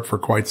Europe for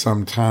quite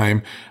some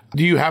time.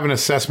 Do you have an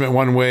assessment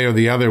one way or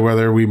the other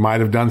whether we might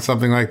have done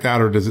something like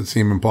that, or does it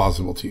seem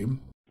implausible to you?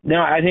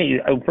 No, I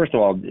think, first of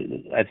all,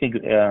 I think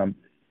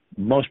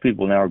most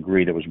people now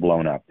agree that it was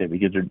blown up,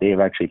 because they have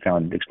actually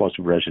found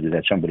explosive residue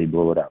that somebody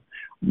blew it up.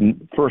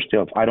 First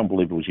off, I don't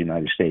believe it was the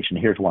United States, and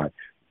here's why.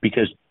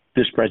 Because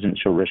this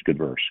president's so risk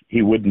adverse.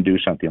 He wouldn't do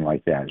something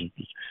like that.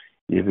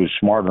 If it was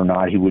smart or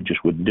not, he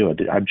just wouldn't do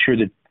it. I'm sure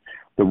that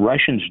the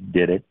Russians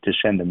did it to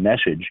send a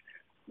message,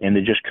 and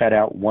they just cut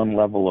out one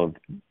level of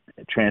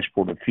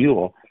transport of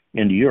fuel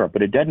into Europe.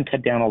 But it doesn't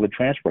cut down all the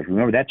transport.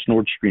 Remember, that's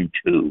Nord Stream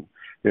 2.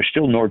 There's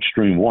still Nord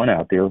Stream 1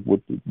 out there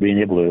with being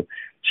able to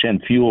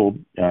send fuel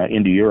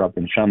into Europe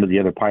and some of the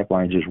other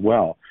pipelines as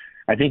well.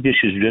 I think this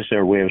is just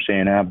their way of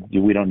saying,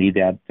 we don't need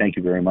that, thank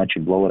you very much,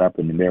 and blow it up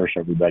and embarrass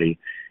everybody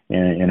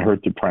and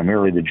hurt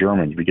primarily the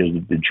Germans, because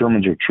the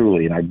Germans are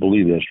truly, and I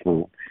believe this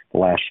for the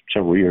last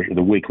several years,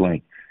 the weak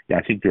link.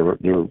 I think they're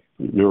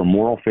a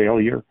moral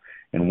failure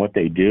in what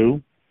they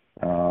do,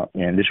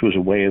 and this was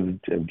a way of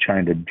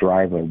trying to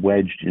drive a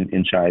wedge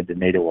inside the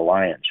NATO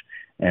alliance.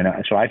 And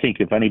so I think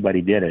if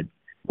anybody did it,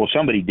 well,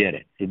 somebody did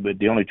it, but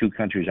the only two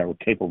countries that were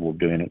capable of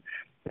doing it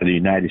are the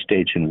United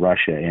States and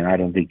Russia, and I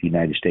don't think the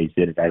United States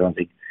did it. I don't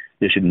think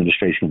this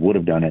administration would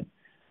have done it,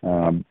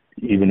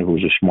 even if it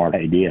was a smart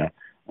idea.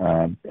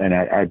 And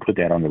I put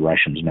that on the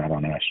Russians, not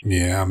on us.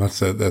 Yeah, that's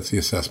the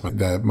assessment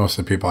that most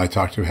of the people I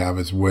talk to have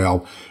as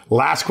well.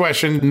 Last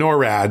question,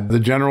 NORAD. The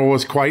general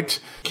was quite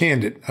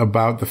candid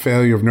about the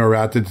failure of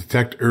NORAD to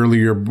detect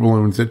earlier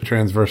balloons that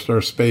traversed our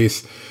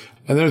space.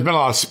 And there's been a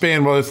lot of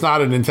spin. Well, it's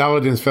not an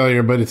intelligence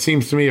failure, but it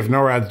seems to me if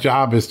NORAD's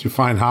job is to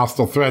find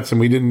hostile threats and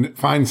we didn't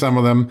find some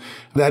of them,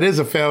 that is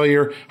a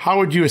failure. How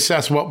would you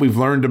assess what we've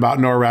learned about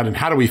NORAD and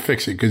how do we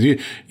fix it? Because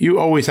you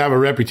always have a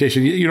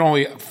reputation. You don't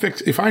only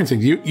find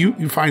things,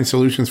 you find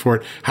solutions for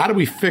it. How do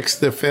we fix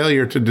the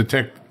failure to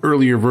detect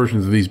earlier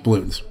versions of these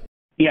balloons?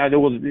 Yeah, there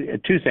was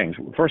two things.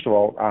 First of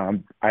all,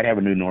 I'd have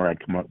a new NORAD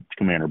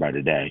commander by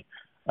today.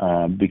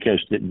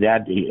 Because and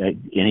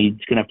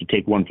he's going to have to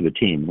take one for the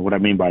team. And what I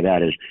mean by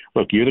that is,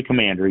 look, you're the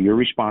commander, you're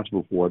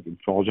responsible for it, it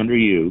falls under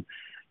you.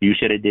 You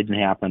said it didn't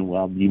happen.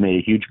 Well, you made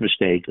a huge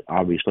mistake,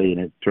 obviously,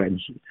 and it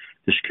threatens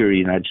the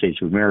security of the United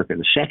States of America.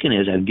 The second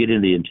is I'd get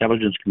into the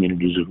intelligence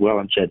communities as well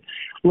and said,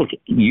 look,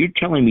 you're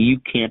telling me you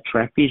can't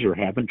track these or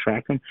haven't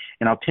tracked them?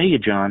 And I'll tell you,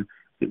 John,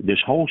 this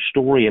whole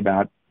story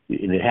about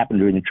it happened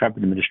during the Trump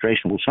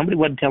administration, well, somebody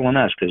wasn't telling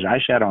us, because I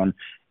sat on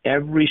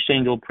every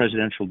single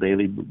presidential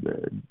daily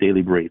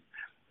brief.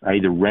 I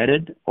either read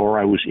it or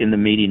I was in the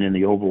meeting in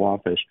the Oval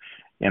Office,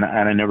 and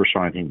I never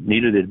saw anything.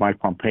 Neither did Mike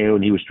Pompeo,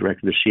 and he was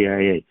director of the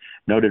CIA.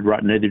 Neither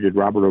did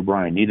Robert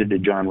O'Brien. Neither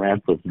did John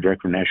Radcliffe, the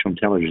director of national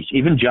intelligence.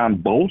 Even John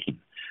Bolton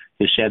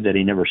has said that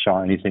he never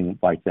saw anything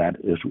like that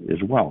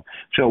as well.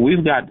 So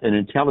we've got an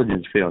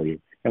intelligence failure,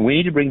 and we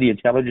need to bring the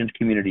intelligence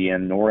community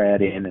in,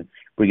 NORAD in, and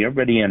bring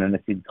everybody in. And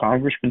if the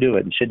Congress can do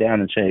it and sit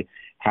down and say,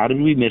 how did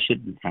we miss it?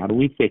 How do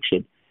we fix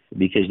it?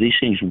 Because these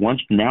things,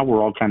 now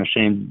we're all kind of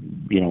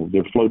saying,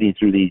 they're floating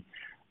through the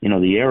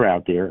air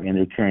out there, and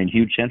they're carrying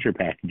huge sensor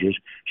packages.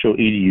 So either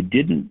you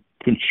didn't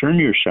concern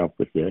yourself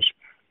with this,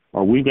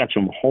 or we've got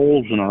some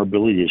holes in our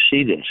ability to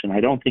see this. And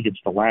I don't think it's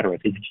the latter. I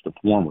think it's the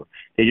former.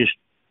 They just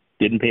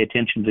didn't pay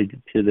attention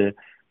to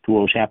what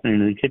was happening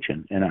in the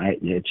kitchen. And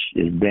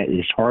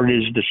it's hard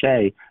as to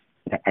say.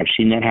 I've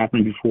seen that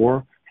happen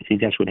before. I think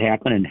that's what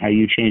happened. And how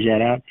you change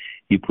that out,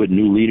 you put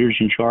new leaders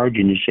in charge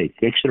and you say,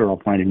 fix it, or I'll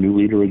find a new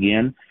leader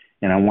again.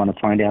 And I want to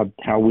find out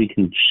how we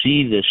can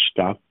see this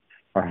stuff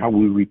or how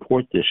we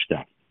report this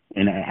stuff.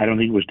 And I don't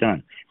think it was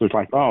done. It was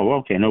like, oh,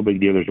 okay, no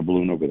big deal. There's a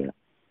balloon over there.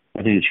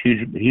 I think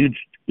it's huge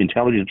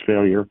intelligence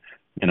failure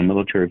and a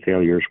military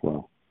failure as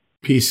well.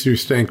 Peace through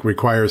stink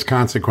requires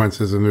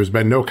consequences, and there's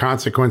been no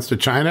consequence to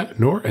China,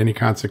 nor any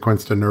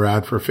consequence to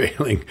NORAD for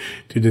failing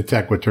to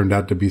detect what turned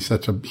out to be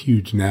such a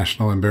huge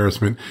national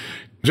embarrassment.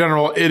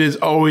 General, it is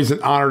always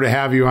an honor to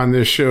have you on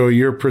this show.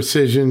 Your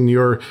precision,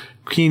 your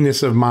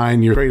keenness of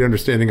mind, your great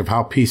understanding of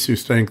how peace through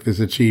strength is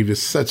achieved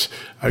is such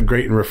a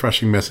great and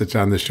refreshing message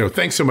on this show.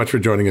 Thanks so much for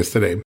joining us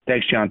today.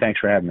 Thanks, John.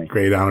 Thanks for having me.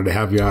 Great honor to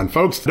have you on.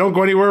 Folks, don't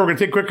go anywhere. We're going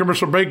to take a quick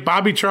commercial break.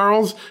 Bobby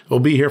Charles will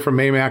be here from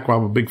AMAC.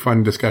 We'll have a big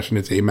fun discussion.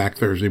 It's AMAC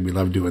Thursday. We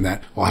love doing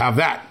that. We'll have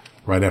that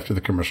right after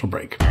the commercial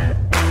break.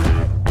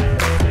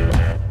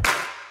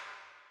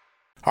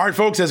 All right,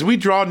 folks, as we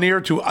draw near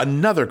to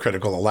another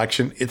critical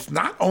election, it's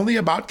not only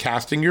about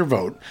casting your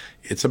vote,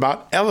 it's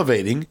about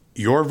elevating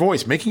your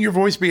voice, making your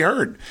voice be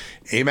heard.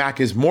 AMAC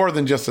is more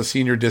than just a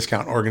senior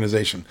discount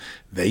organization.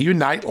 They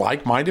unite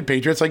like-minded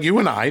patriots like you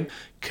and I,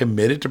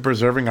 committed to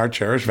preserving our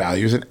cherished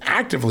values and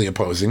actively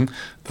opposing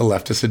the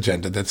leftist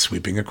agenda that's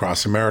sweeping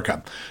across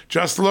America.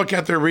 Just look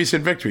at their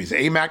recent victories.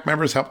 AMAC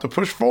members helped to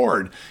push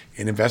forward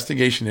an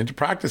investigation into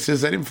practices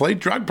that inflate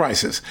drug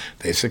prices.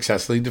 They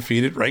successfully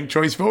defeated ranked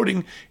choice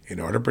voting in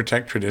order to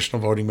protect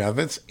traditional voting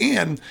methods,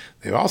 and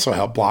they've also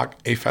helped block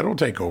a federal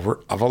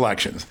takeover of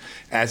elections.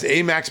 As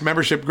AMAC's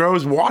membership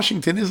grows,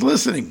 Washington is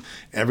listening.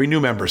 Every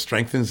new member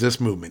strengthens this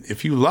movement.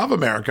 If you love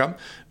America,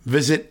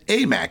 visit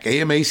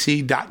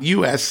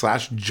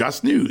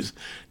amac.us/justnews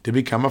to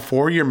become a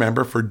 4-year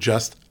member for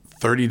just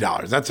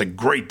 $30. That's a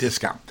great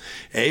discount.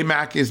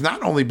 AMAC is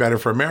not only better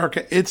for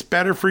America, it's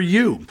better for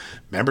you.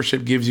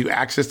 Membership gives you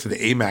access to the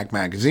AMAC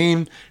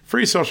magazine,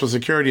 free Social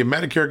Security and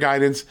Medicare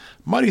guidance,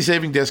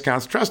 money-saving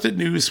discounts, trusted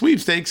news,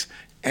 sweepstakes,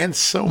 and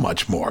so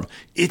much more.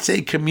 It's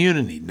a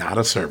community, not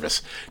a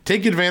service.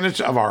 Take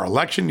advantage of our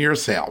election year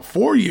sale,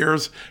 4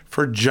 years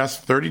for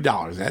just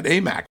 $30 at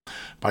AMAC.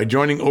 By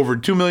joining over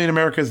 2 million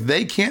Americans,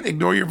 they can't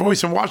ignore your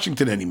voice in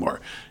Washington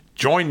anymore.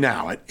 Join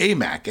now at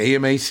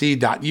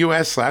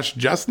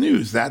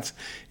amac.us/justnews. That's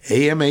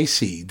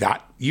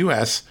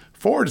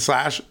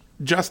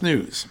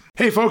amac.us/justnews.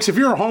 Hey folks, if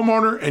you're a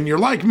homeowner and you're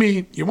like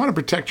me, you want to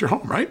protect your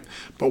home, right?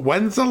 But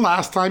when's the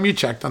last time you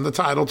checked on the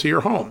title to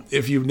your home?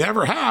 If you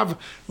never have,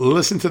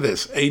 listen to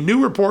this. A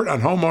new report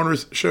on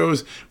homeowners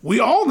shows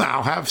we all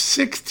now have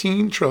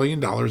 $16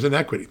 trillion in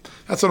equity.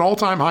 That's an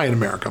all-time high in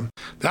America.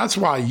 That's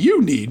why you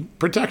need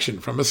protection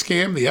from a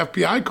scam the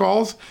FBI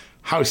calls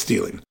house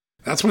stealing.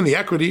 That's when the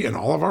equity in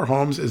all of our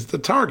homes is the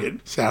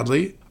target,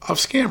 sadly, of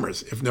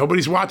scammers. If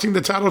nobody's watching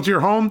the title to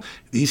your home,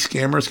 these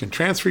scammers can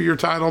transfer your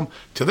title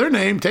to their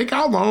name, take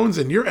out loans,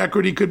 and your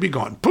equity could be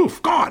gone.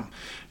 Poof, gone.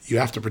 You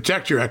have to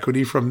protect your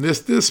equity from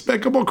this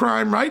despicable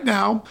crime right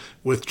now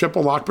with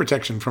triple lock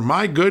protection from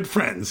my good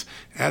friends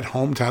at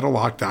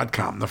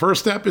HomeTitleLock.com. The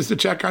first step is to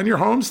check on your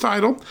home's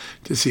title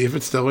to see if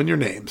it's still in your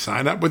name.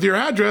 Sign up with your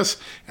address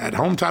at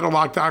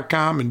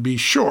HomeTitleLock.com and be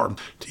sure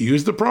to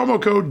use the promo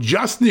code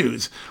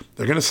JUSTNEWS.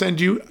 They're going to send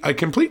you a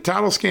complete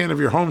title scan of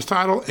your home's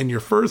title and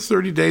your first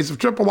 30 days of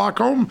triple lock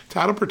home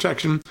title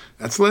protection.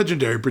 That's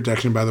legendary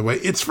protection, by the way.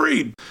 It's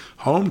free.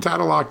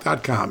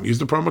 HomeTitleLock.com. Use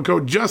the promo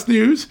code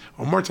JUSTNEWS.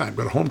 One more time,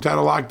 go to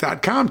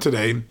HomeTitleLock.com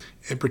today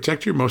and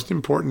protect your most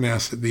important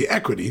asset, the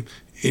equity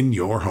in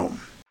your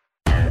home.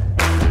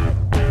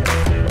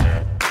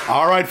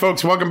 All right,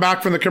 folks, welcome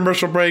back from the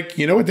commercial break.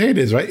 You know what day it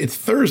is, right? It's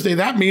Thursday.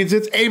 That means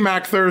it's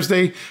AMAC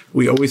Thursday.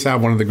 We always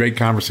have one of the great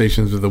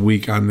conversations of the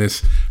week on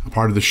this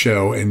part of the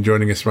show. And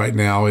joining us right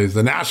now is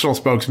the national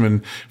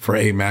spokesman for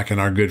AMAC and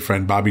our good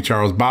friend, Bobby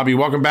Charles. Bobby,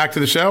 welcome back to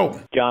the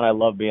show. John, I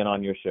love being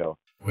on your show.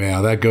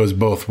 Well, that goes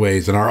both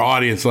ways. And our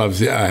audience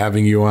loves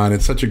having you on.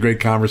 It's such a great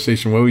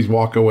conversation. We always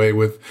walk away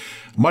with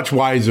much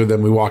wiser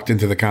than we walked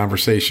into the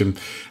conversation.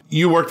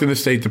 You worked in the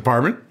State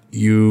Department.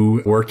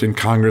 You worked in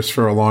Congress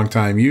for a long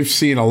time. You've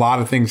seen a lot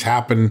of things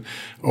happen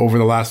over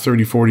the last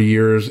 30, 40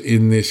 years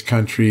in this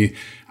country.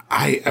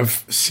 I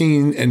have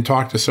seen and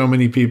talked to so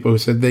many people who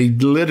said they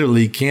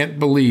literally can't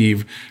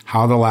believe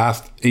how the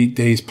last 8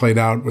 days played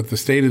out with the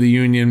State of the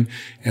Union.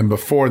 And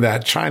before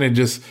that, China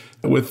just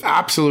with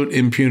absolute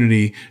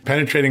impunity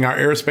penetrating our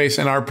airspace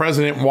and our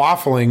president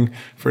waffling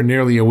for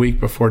nearly a week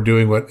before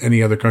doing what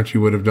any other country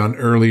would have done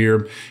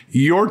earlier.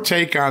 Your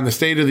take on the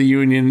State of the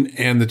Union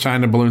and the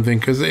China balloon thing,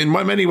 because in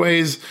many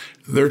ways,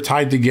 they're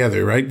tied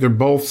together, right? They're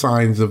both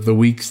signs of the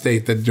weak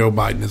state that Joe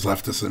Biden has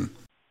left us in.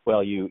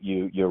 Well,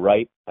 you're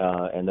right,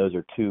 and those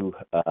are two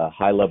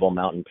high-level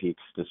mountain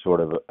peaks to sort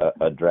of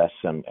address,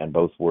 and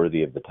both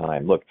worthy of the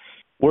time. Look,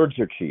 words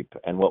are cheap,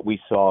 and what we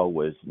saw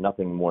was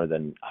nothing more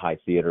than high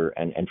theater,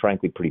 and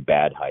frankly, pretty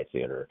bad high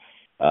theater.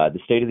 The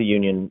State of the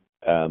Union,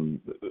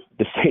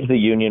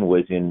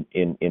 was in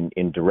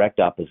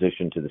direct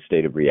opposition to the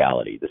state of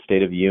reality. The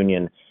State of the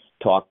Union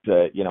talked,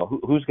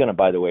 who's going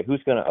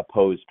to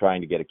oppose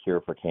trying to get a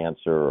cure for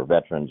cancer or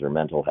veterans or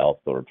mental health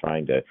or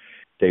trying to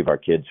save our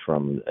kids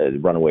from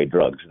runaway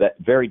drugs? That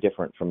very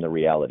different from the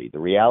reality. The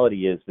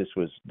reality is this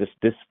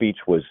speech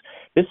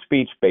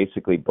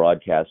basically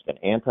broadcast an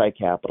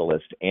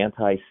anti-capitalist,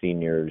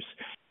 anti-seniors,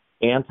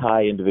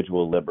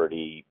 anti-individual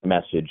liberty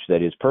message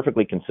that is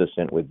perfectly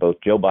consistent with both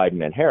Joe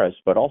Biden and Harris,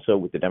 but also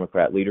with the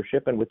Democrat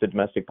leadership and with the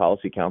Domestic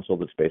Policy Council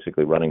that's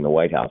basically running the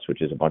White House,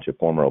 which is a bunch of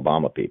former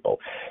Obama people.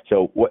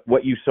 So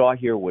what you saw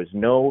here was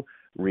no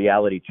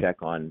reality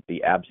check on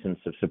the absence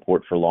of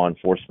support for law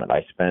enforcement.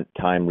 I spent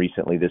time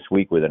recently this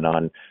week with a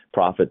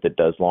nonprofit that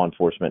does law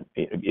enforcement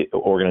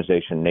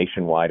organization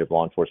nationwide of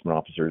law enforcement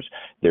officers.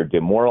 They're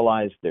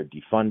demoralized, they're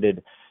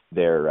defunded.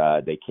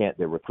 Their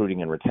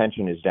recruiting and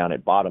retention is down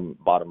at bottom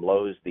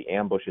lows. The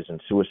ambushes and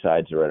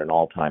suicides are at an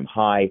all-time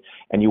high.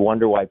 And you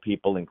wonder why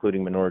people,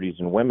 including minorities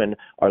and women,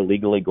 are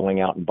legally going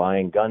out and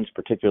buying guns,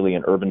 particularly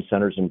in urban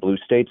centers in blue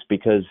states,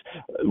 because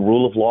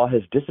rule of law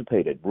has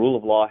dissipated. Rule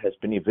of law has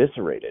been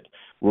eviscerated.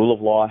 Rule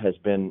of law has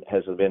been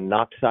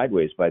knocked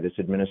sideways by this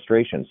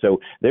administration.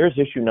 So there's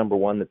issue number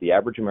one, that the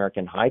average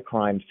American, high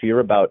crime, fear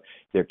about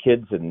their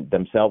kids and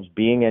themselves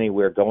being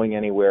anywhere, going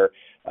anywhere,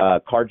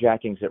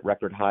 carjackings at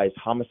record highs,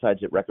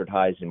 homicides at record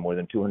highs in more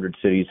than 200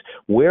 cities.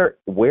 Where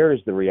is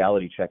the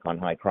reality check on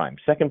high crime?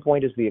 Second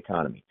point is the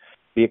economy.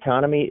 The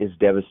economy is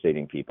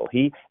devastating people.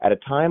 At a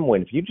time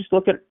when, if you just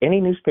look at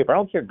any newspaper, I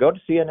don't care, go to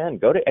CNN,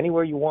 go to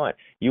anywhere you want,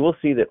 you will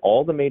see that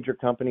all the major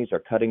companies are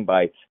cutting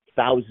by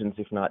thousands,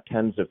 if not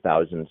tens of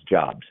thousands,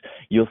 jobs.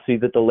 You'll see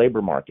that the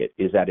labor market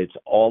is at its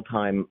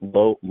all-time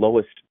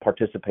lowest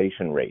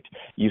participation rate.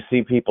 You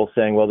see people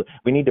saying, well,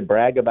 we need to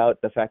brag about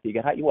the fact that you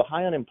got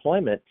high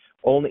unemployment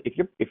only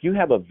if you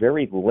have a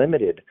very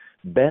limited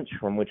bench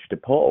from which to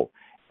pull.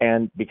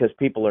 And because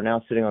people are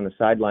now sitting on the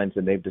sidelines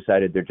and they've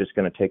decided they're just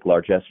going to take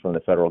largesse from the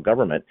federal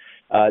government,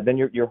 then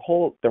their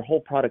whole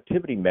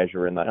productivity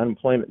measure and the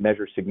unemployment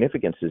measure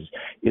significance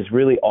is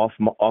really off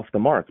the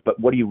mark. But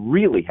what you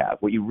really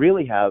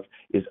have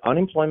is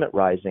unemployment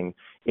rising,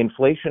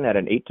 inflation at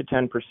an 8 to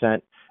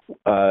 10%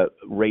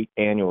 rate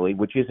annually,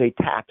 which is a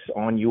tax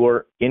on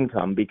your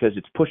income because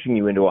it's pushing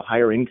you into a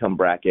higher income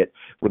bracket,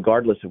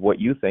 regardless of what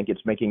you think.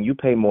 It's making you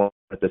pay more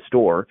at the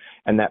store,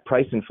 and that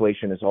price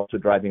inflation is also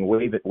driving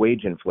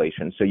wage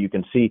inflation. So you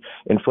can see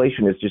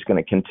inflation is just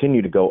going to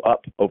continue to go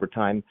up over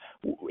time,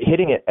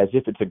 hitting it as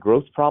if it's a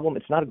growth problem.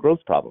 It's not a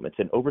growth problem. It's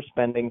an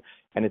overspending,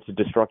 and it's a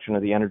destruction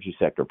of the energy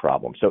sector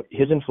problem. So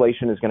his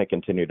inflation is going to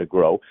continue to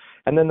grow.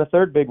 And then the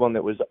third big one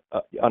that was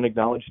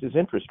unacknowledged is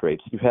interest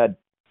rates. You've had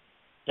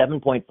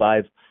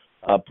 7.5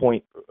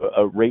 point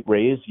rate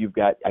raise. You've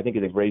got, I think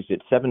they've raised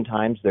it 7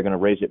 times. They're going to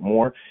raise it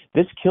more.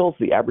 This kills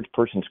the average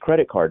person's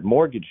credit card,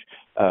 mortgage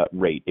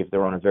rate if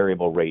they're on a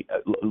variable rate,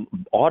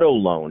 auto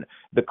loan,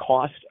 the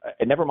cost,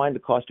 and never mind the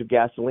cost of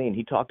gasoline.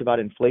 He talked about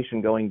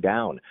inflation going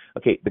down.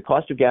 Okay, the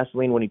cost of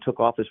gasoline when he took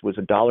office was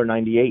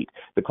 $1.98.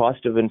 The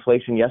cost of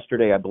inflation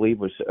yesterday, I believe,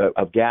 was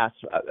of gas.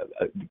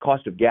 The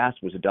cost of gas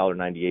was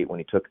 $1.98 when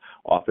he took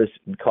office.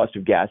 The cost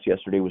of gas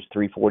yesterday was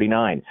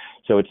 $3.49.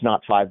 So it's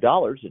not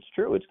 $5. It's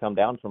true. It's come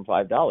down from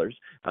 $5.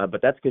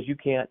 But that's because you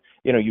can't,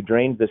 you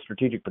drained the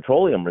Strategic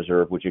Petroleum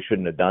Reserve, which you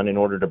shouldn't have done, in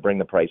order to bring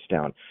the price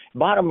down.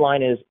 Bottom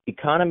line is,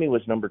 economy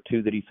was number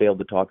 2 that he failed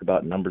to talk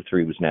about. Number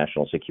 3 was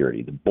national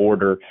security, the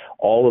border,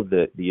 all of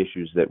the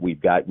issues that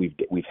we've got. We've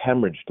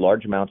hemorrhaged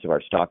large amounts of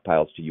our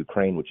stockpiles to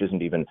Ukraine, which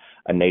isn't even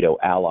a NATO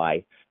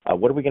ally.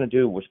 What are we going to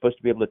do? We're supposed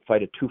to be able to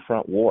fight a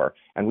 2-front war,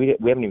 and we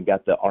haven't even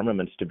got the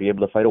armaments to be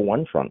able to fight a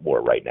 1-front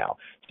war right now.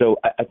 So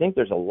I think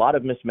there's a lot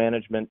of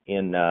mismanagement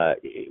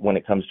when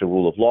it comes to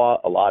rule of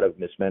law, a lot of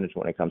mismanagement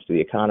when it comes to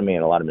the economy,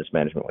 and a lot of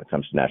mismanagement when it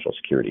comes to national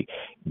security.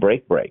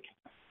 Break.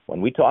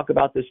 When we talk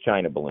about this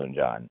China balloon,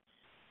 John,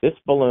 this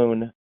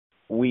balloon,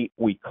 we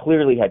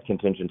clearly had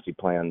contingency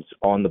plans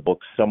on the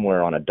books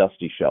somewhere on a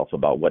dusty shelf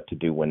about what to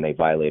do when they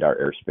violate our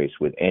airspace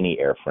with any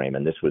airframe,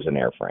 and this was an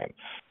airframe.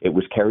 It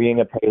was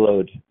carrying a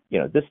payload.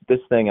 This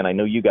thing, and I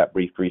know you got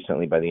briefed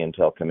recently by the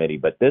Intel Committee,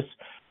 but this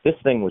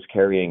thing was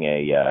carrying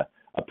a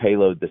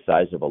payload the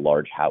size of a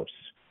large house.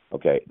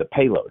 Okay, the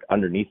payload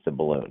underneath the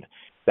balloon.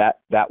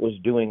 That was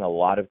doing a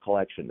lot of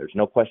collection. There's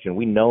no question.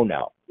 We know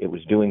now it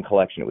was doing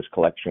collection. It was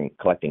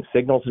collecting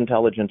signals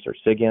intelligence, or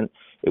SIGINT.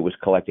 It was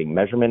collecting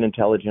measurement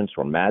intelligence,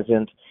 or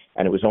MASINT,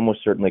 and it was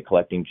almost certainly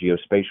collecting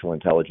geospatial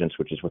intelligence,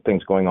 which is what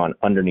things going on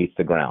underneath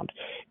the ground.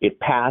 It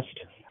passed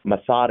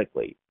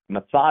methodically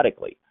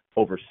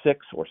over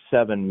 6 or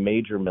 7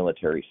 major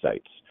military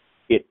sites.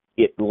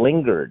 It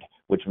lingered,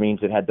 which means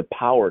it had the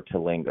power to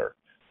linger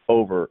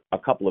over a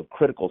couple of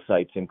critical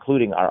sites,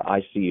 including our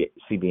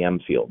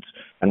ICBM fields.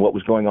 And what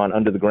was going on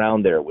under the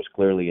ground there was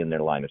clearly in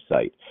their line of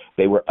sight.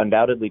 They were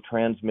undoubtedly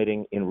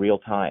transmitting in real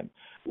time.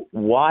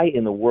 Why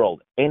in the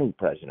world any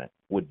president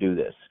would do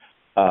this,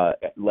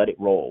 let it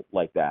roll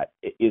like that,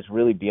 is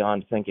really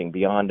beyond thinking,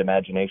 beyond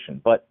imagination.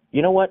 But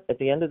you know what? At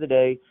the end of the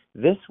day,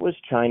 this was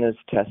China's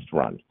test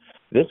run.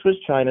 This was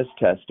China's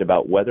test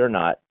about whether or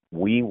not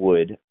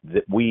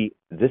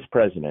this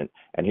president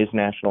and his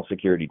national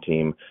security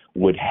team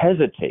would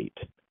hesitate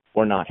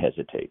or not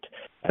hesitate.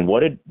 And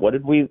what did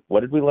we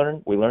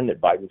learn? We learned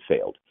that Biden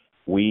failed.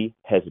 We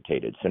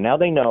hesitated. So now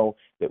they know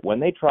that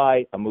when they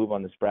try a move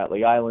on the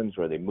Spratly Islands,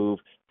 or they move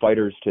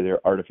fighters to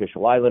their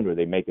artificial island, or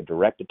they make a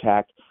direct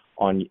attack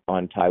on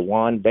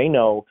Taiwan, they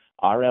know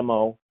our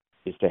MO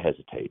is to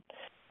hesitate.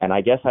 And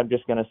I guess I'm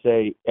just going to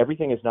say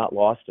everything is not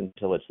lost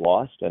until it's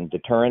lost, and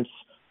deterrence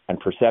and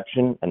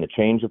perception, and the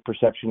change of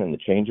perception and the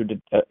change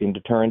in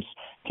deterrence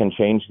can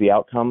change the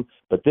outcome.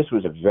 But this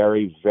was a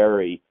very,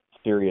 very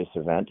serious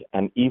event.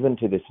 And even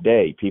to this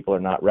day, people are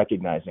not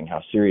recognizing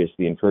how serious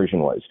the incursion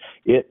was.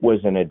 It was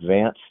an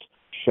advanced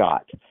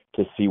shot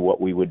to see what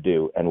we would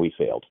do, and we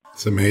failed.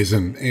 It's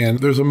amazing. And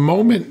there's a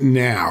moment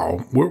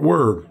now,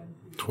 we're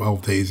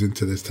 12 days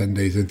into this, 10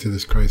 days into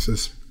this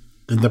crisis,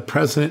 and the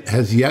president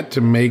has yet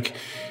to make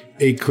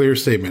a clear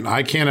statement.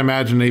 I can't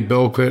imagine a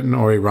Bill Clinton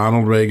or a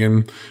Ronald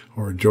Reagan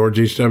or a George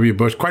H.W.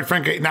 Bush, quite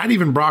frankly, not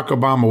even Barack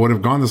Obama would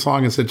have gone this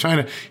long and said,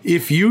 China,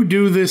 if you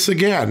do this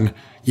again,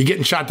 you're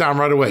getting shot down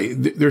right away.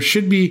 There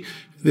should be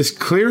this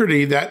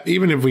clarity that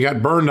even if we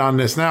got burned on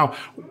this now,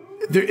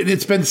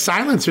 it's been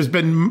silence. There's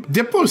been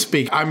Diplo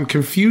speak. I'm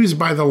confused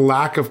by the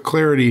lack of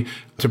clarity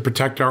to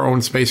protect our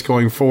own space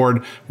going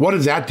forward. What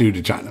does that do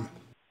to China?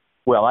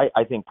 Well,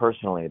 I think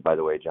personally, by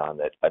the way, John,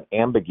 that an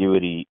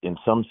ambiguity in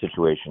some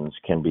situations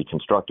can be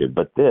constructive,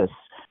 but this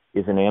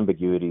is an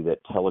ambiguity that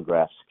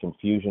telegraphs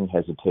confusion,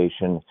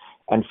 hesitation,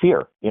 and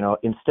fear. You know,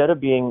 instead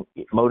of being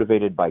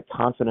motivated by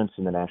confidence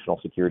in the national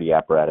security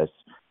apparatus,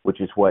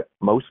 which is what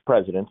most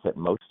presidents at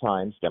most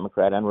times,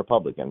 Democrat and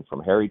Republican,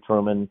 from Harry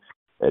Truman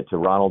to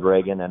Ronald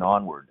Reagan and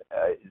onward,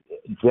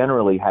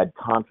 generally had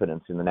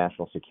confidence in the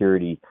national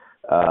security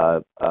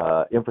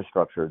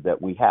infrastructure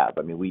that we have.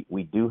 I mean,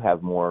 we do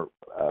have more.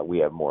 We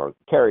have more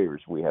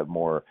carriers. We have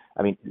more.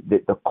 I mean,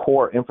 the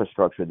core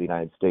infrastructure of the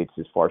United States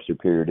is far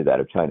superior to that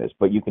of China's.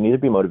 But you can either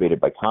be motivated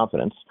by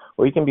confidence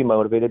or you can be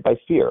motivated by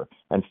fear.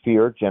 And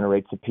fear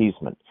generates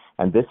appeasement.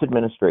 And this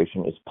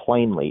administration is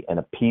plainly an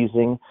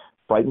appeasing,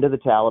 frightened of the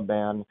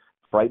Taliban,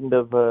 frightened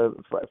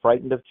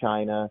of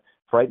China,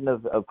 frightened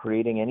of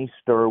creating any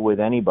stir with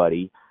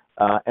anybody.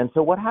 And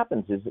so what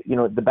happens is, you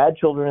know, the bad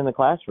children in the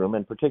classroom,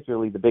 and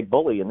particularly the big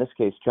bully, in this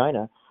case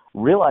China,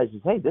 realizes,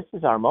 hey, this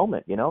is our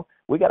moment. You know,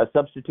 we got a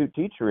substitute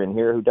teacher in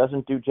here who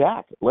doesn't do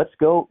jack. Let's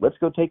go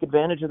take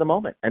advantage of the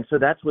moment. And so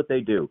that's what they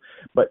do.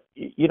 But,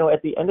 you know,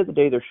 at the end of the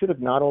day, there should have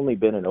not only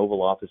been an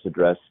Oval Office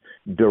address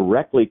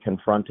directly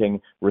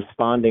confronting,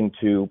 responding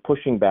to,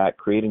 pushing back,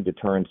 creating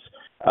deterrence,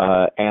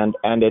 and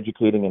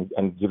educating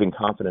and giving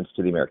confidence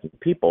to the American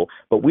people,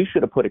 but we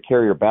should have put a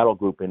carrier battle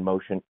group in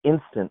motion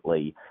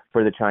instantly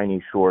for the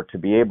Chinese shore to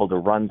be able to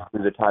run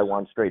through the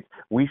Taiwan Straits.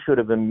 We should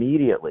have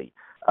immediately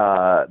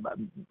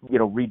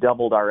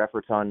redoubled our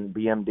efforts on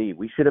BMD.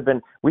 We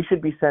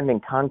should be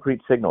sending concrete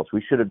signals.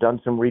 We should have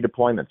done some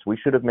redeployments. We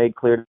should have made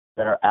clear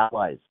that our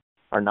allies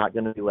are not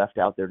going to be left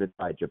out there to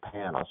die.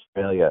 Japan,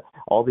 Australia,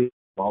 all these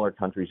smaller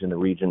countries in the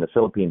region, the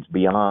Philippines,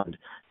 beyond.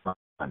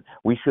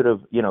 We should have,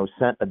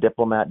 sent a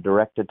diplomat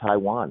direct to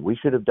Taiwan. We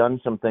should have done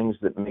some things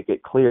that make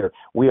it clear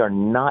we are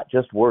not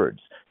just words.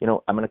 I'm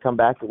going to come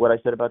back to what I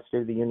said about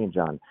State of the Union,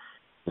 John.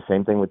 The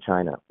same thing with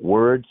China.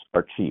 Words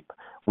are cheap.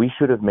 We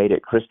should have made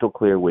it crystal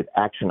clear with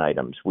action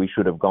items. We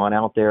should have gone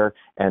out there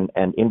and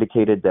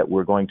indicated that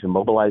we're going to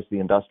mobilize the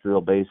industrial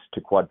base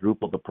to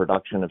quadruple the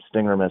production of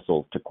Stinger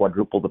missiles, to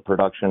quadruple the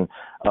production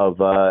of,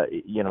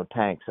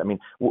 tanks. I mean,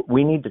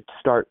 we need to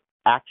start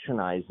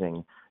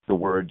actionizing the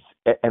words,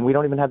 and we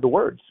don't even have the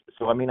words.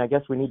 So, I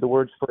guess we need the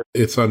words first.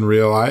 It's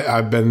unreal.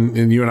 I've been,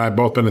 and you and I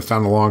both been in this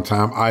town a long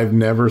time. I've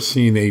never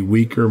seen a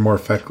weaker, more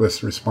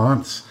feckless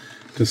response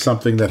to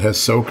something that has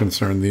so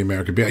concerned the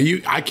American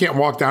people. I can't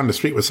walk down the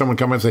street with someone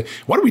come and say,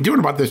 what are we doing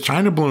about this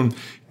China balloon?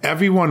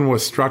 Everyone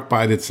was struck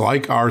by it. It's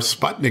like our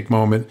Sputnik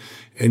moment.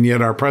 And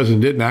yet our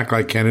president didn't act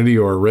like Kennedy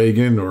or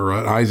Reagan or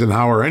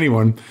Eisenhower or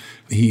anyone.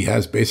 He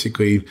has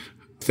basically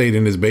stayed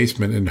in his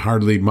basement and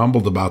hardly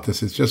mumbled about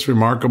this. It's just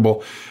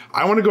remarkable.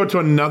 I want to go to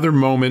another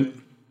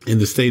moment in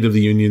the State of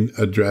the Union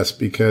address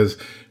because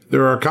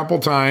there are a couple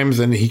times,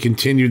 and he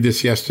continued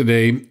this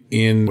yesterday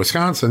in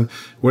Wisconsin,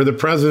 where the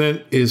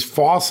president is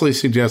falsely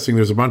suggesting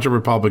there's a bunch of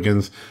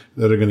Republicans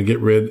that are going to get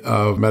rid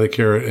of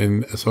Medicare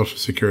and Social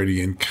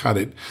Security and cut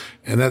it.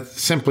 And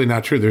that's simply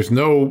not true. There's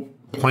no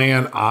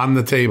plan on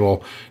the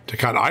table to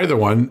cut either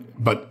one,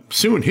 but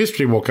soon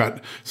history will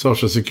cut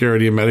Social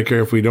Security and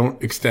Medicare if we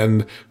don't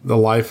extend the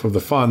life of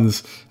the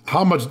funds.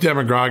 How much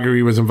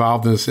demagoguery was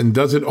involved in this, and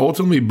does it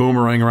ultimately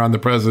boomerang around the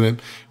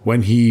president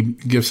when he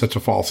gives such a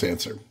false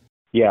answer?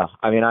 Yeah,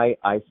 I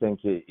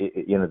think,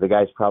 the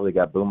guy's probably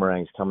got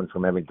boomerangs coming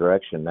from every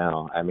direction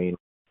now.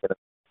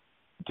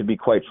 To be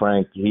quite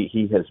frank,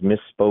 he has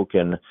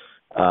misspoken.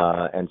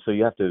 And so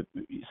you have to,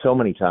 so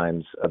many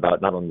times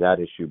about not only that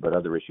issue, but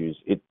other issues,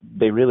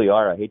 they really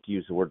are, I hate to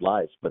use the word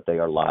lies, but they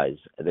are lies.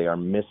 They're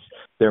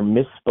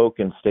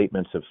misspoken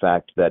statements of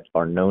fact that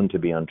are known to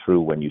be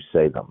untrue when you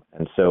say them.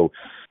 And so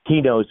he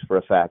knows for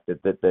a fact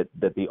that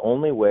the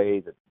only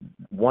way, that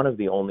one of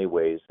the only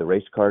ways, the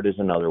race card is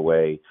another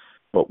way,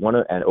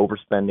 and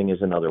overspending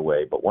is another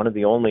way, but one of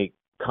the only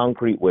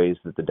concrete ways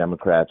that the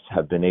Democrats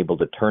have been able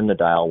to turn the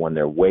dial when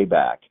they're way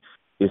back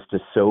is to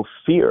sow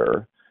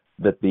fear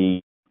that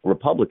the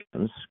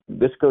Republicans,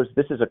 this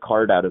is a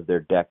card out of their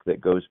deck that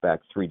goes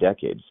back 3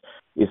 decades,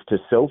 is to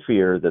sow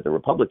fear that the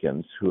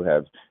Republicans, who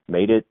have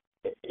made it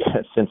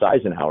since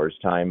Eisenhower's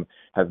time,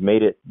 have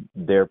made it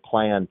their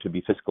plan to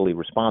be fiscally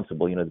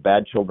responsible. The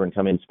bad children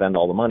come in, spend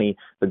all the money.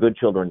 The good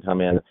children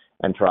come in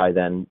and try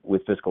then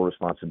with fiscal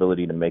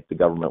responsibility to make the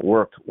government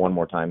work one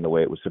more time the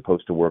way it was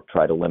supposed to work,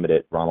 try to limit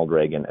it, Ronald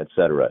Reagan, et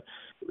cetera.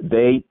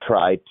 They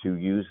try to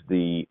use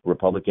the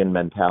Republican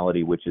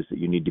mentality, which is that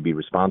you need to be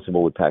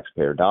responsible with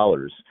taxpayer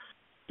dollars,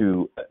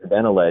 to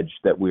then allege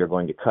that we are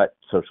going to cut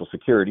Social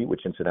Security,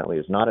 which incidentally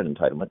is not an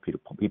entitlement.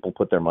 People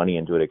put their money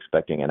into it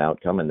expecting an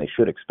outcome, and they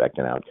should expect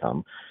an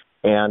outcome.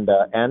 And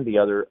the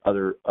other,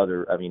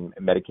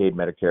 Medicaid,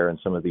 Medicare, and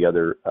some of the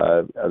other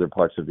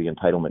parts of the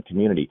entitlement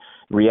community.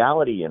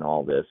 Reality in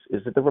all this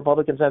is that the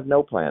Republicans have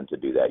no plan to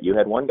do that. You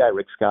had one guy,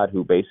 Rick Scott,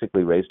 who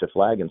basically raised a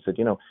flag and said,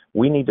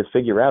 we need to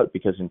figure out,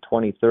 because in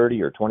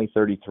 2030 or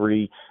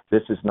 2033,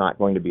 this is not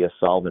going to be a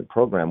solvent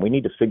program. We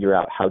need to figure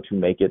out how to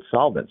make it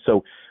solvent.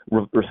 So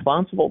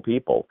responsible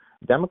people,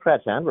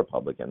 Democrats and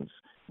Republicans,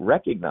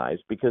 recognize,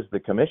 because the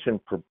commission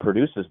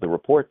produces the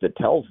report that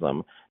tells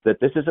them that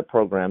this is a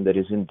program that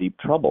is in deep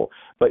trouble.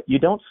 But you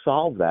don't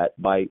solve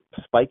that by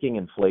spiking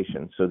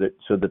inflation so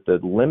that the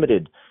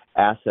limited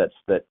assets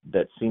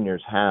that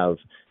seniors have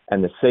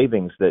and the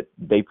savings that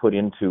they put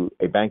into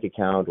a bank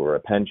account or a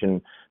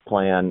pension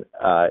plan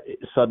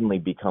suddenly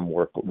become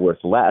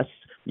worth less.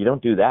 You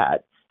don't do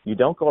that. You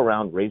don't go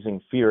around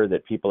raising fear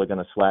that people are going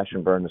to slash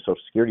and burn the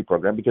Social Security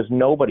program, because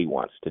nobody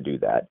wants to do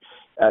that.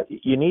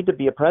 You need to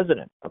be a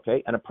president,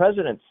 okay? And a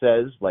president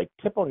says, like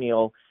Tip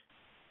O'Neill,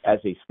 as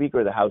a Speaker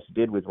of the House,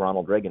 did with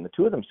Ronald Reagan, the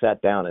two of them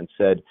sat down and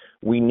said,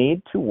 we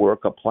need to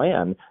work a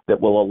plan that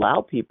will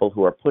allow people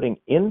who are putting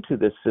into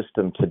this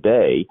system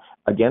today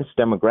against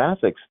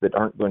demographics that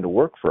aren't going to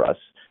work for us,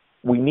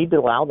 we need to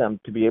allow them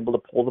to be able to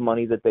pull the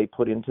money that they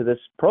put into this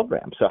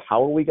program. So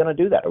how are we going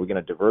to do that? Are we going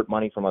to divert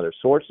money from other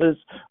sources?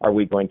 Are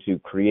we going to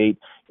create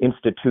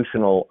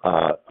institutional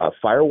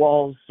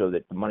firewalls so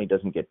that the money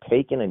doesn't get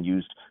taken and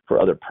used for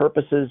other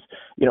purposes?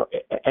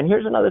 And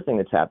here's another thing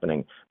that's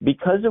happening.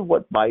 Because of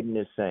what Biden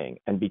is saying,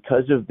 and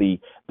because of the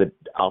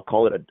I'll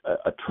call it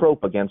a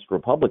trope against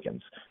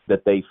Republicans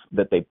that they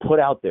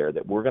put out there,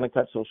 that we're going to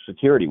cut Social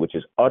Security, which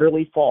is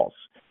utterly false.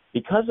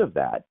 Because of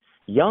that,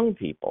 young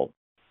people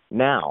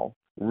now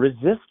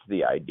resist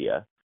the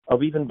idea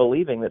of even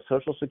believing that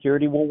Social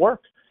Security will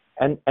work.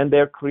 And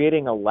they're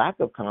creating a lack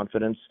of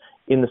confidence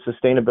in the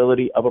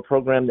sustainability of a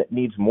program that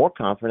needs more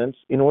confidence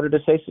in order to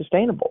stay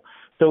sustainable.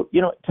 So,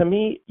 to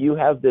me, you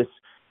have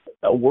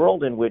a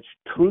world in which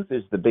truth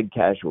is the big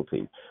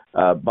casualty.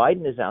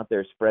 Biden is out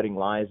there spreading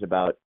lies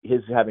about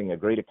his having a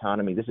great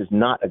economy. This is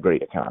not a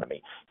great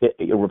economy.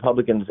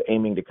 Republicans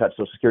aiming to cut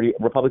Social Security.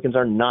 Republicans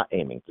are not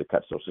aiming to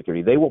cut Social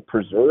Security. They will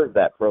preserve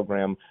that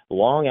program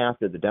long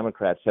after the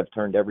Democrats have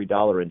turned every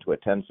dollar into a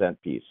 10-cent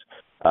piece.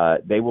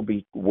 They will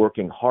be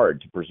working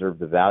hard to preserve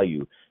the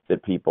value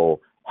that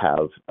people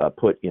have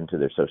put into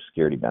their Social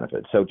Security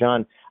benefits. So,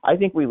 John, I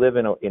think we live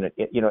in a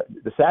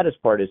the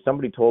saddest part is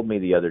somebody told me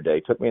the other day,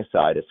 took me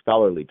aside, a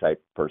scholarly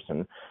type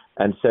person,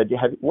 and said,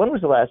 when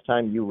was the last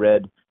time you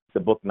read the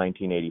book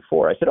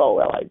 1984? I said, oh,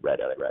 well, I read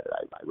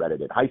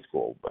it in high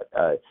school. But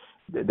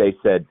they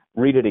said,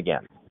 read it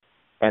again.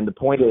 And the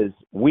point is,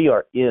 we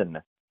are in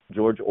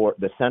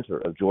the center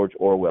of George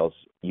Orwell's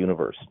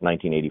universe,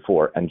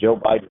 1984, and Joe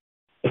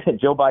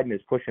Biden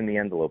is pushing the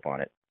envelope on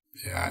it.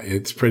 Yeah,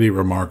 it's pretty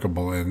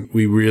remarkable. And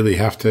we really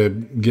have to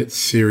get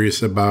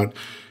serious about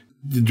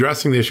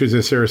addressing the issues in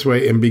a serious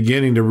way and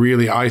beginning to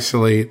really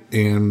isolate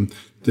and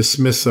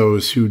dismiss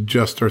those who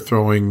just are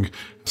throwing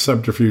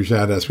subterfuge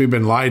at us. We've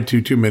been lied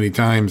to too many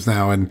times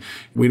now, and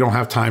we don't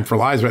have time for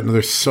lies right now.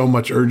 There's so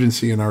much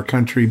urgency in our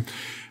country.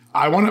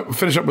 I want to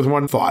finish up with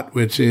one thought,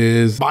 which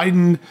is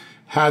Biden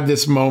had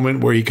this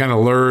moment where he kind of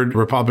lured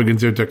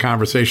Republicans into a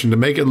conversation to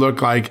make it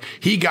look like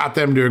he got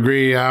them to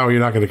agree, oh,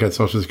 you're not going to cut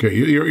Social Security.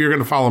 You're going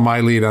to follow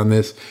my lead on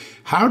this.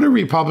 How do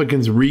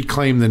Republicans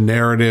reclaim the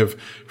narrative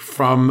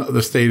from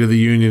the State of the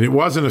Union? It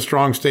wasn't a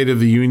strong State of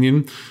the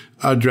Union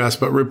address,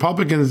 but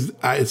Republicans,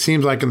 it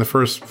seems like in the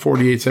first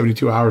 48,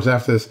 72 hours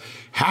after this,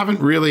 haven't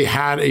really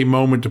had a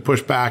moment to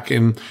push back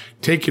and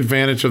take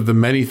advantage of the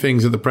many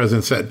things that the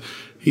president said.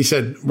 He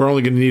said, we're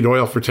only going to need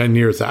oil for 10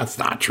 years. That's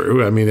not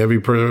true. I mean,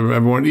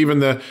 everyone, even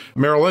the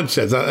Merrill Lynch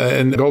says,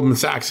 and Goldman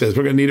Sachs says,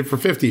 we're going to need it for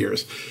 50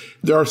 years.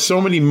 There are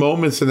so many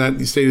moments in that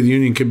State of the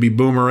Union could be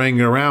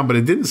boomeranging around, but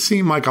it didn't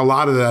seem like a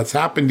lot of that's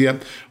happened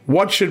yet.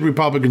 What should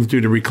Republicans do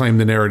to reclaim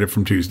the narrative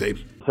from Tuesday?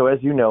 So as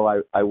you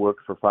know, I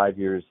worked for 5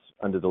 years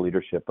under the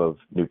leadership of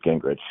Newt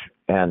Gingrich,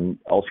 and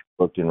also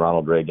worked in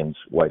Ronald Reagan's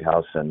White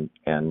House, and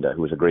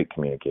who was a great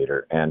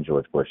communicator, and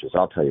George Bush's.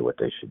 I'll tell you what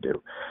they should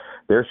do.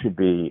 There should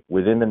be,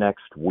 within the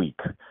next week,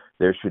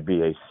 there should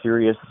be a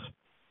serious,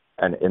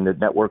 and the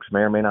networks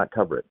may or may not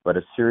cover it, but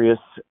a serious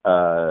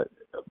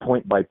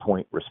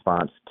point-by-point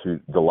response to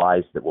the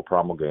lies that were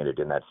promulgated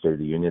in that State of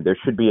the Union. There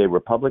should be a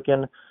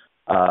Republican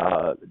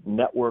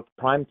network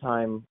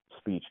primetime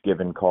speech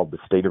given called The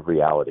State of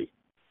Reality.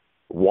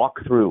 Walk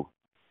through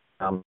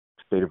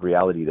state of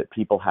reality that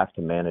people have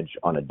to manage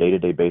on a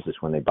day-to-day basis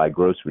when they buy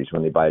groceries,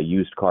 when they buy a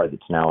used car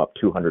that's now up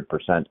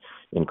 200%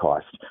 in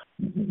cost,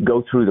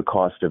 go through the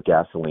cost of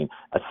gasoline,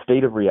 a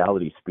state of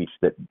reality speech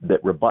that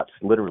rebuts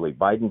literally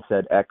Biden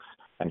said X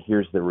and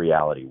here's the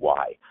reality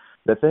Y.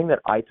 The thing that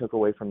I took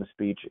away from the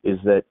speech is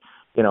that,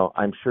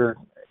 I'm sure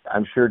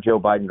Joe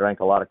Biden drank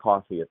a lot of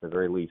coffee at the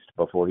very least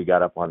before he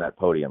got up on that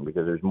podium,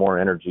 because there's more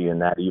energy in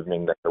that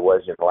evening than there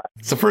was in the last.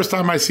 It's the first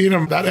time I've seen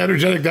him that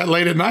energetic that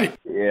late at night.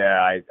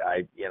 Yeah,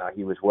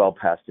 he was well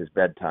past his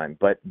bedtime.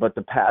 But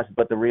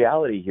the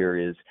reality here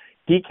is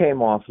he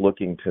came off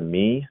looking to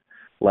me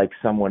like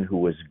someone who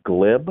was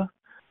glib,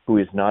 who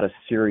is not a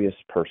serious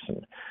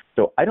person.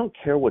 So I don't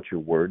care what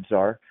your words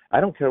are.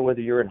 I don't care whether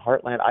you're in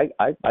Heartland.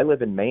 I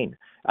live in Maine.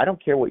 I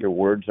don't care what your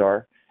words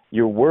are.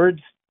 Your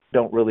words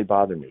don't really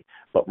bother me,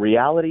 but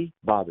reality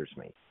bothers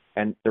me.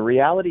 And the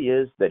reality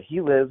is that he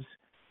lives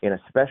in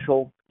a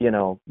special,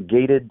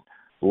 gated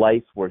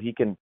life where he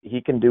can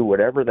do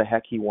whatever the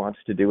heck he wants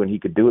to do, and he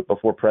could do it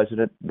before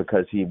president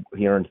because he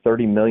earned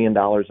 $30 million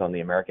on the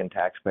American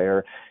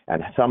taxpayer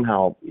and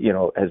somehow,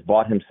 has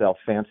bought himself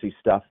fancy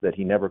stuff that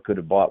he never could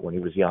have bought when he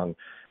was young.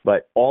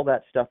 But all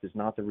that stuff is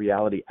not the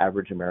reality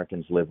average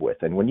Americans live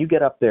with. And when you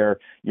get up there,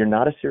 you're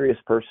not a serious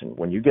person.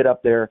 When you get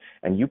up there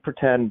and you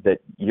pretend that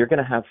you're going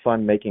to have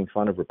fun making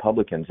fun of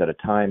Republicans at a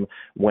time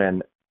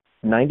when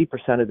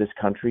 90% of this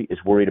country is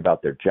worried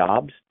about their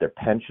jobs, their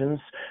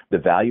pensions, the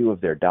value of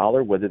their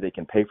dollar, whether they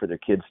can pay for their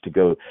kids to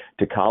go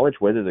to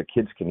college, whether their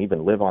kids can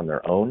even live on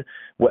their own,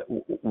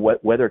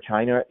 whether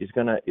China is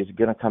going to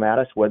come at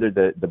us, whether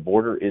the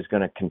border is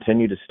going to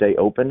continue to stay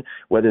open,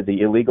 whether the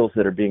illegals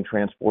that are being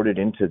transported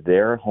into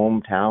their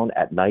hometown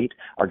at night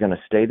are going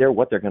to stay there,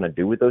 what they're going to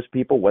do with those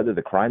people, whether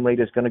the crime rate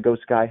is going to go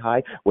sky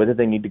high, whether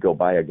they need to go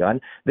buy a gun.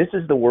 This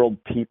is the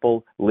world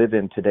people live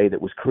in today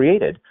that was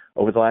created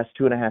over the last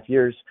 2.5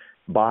 years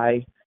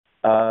by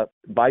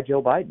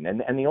Joe Biden.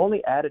 And the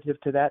only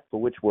additive to that,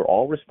 for which we're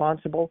all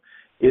responsible,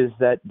 is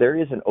that there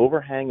is an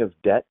overhang of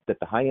debt that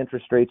the high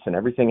interest rates and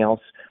everything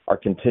else are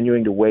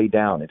continuing to weigh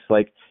down. It's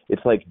like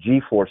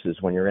G-forces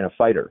when you're in a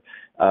fighter.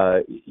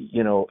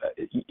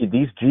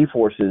 These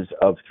G-forces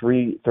of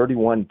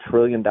 $31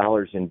 trillion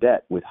in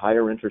debt with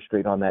higher interest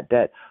rate on that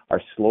debt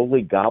are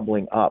slowly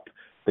gobbling up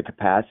the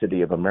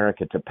capacity of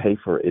America to pay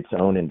for its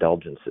own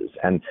indulgences.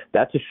 And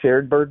that's a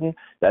shared burden.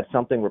 That's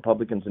something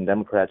Republicans and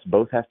Democrats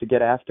both have to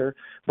get after.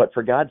 But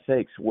for God's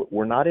sakes,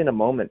 we're not in a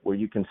moment where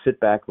you can sit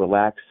back,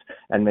 relax,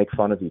 and make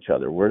fun of each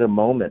other. We're in a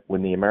moment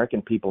when the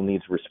American people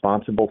needs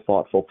responsible,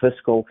 thoughtful,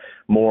 fiscal,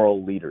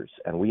 moral leaders.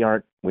 And we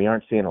aren't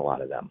seeing a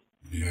lot of them.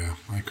 Yeah,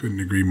 I couldn't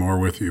agree more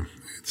with you.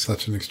 It's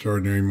such an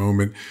extraordinary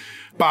moment.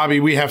 Bobby,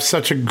 we have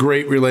such a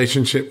great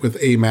relationship with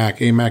AMAC.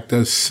 AMAC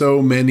does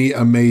so many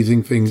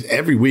amazing things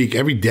every week,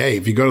 every day.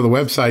 If you go to the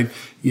website,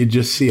 you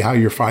just see how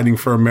you're fighting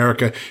for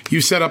America.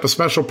 You set up a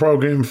special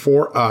program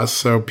for us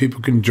so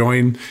people can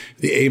join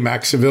the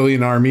AMAC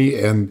Civilian Army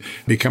and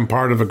become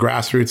part of a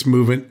grassroots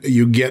movement.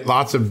 You get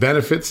lots of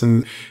benefits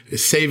and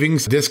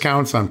savings,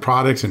 discounts on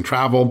products and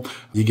travel.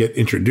 You get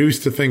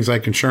introduced to things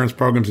like insurance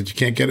programs that you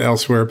can't get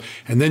elsewhere.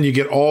 And then you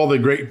get all the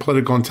great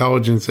political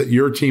intelligence that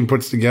your team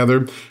puts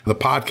together, the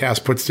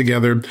podcast puts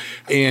together,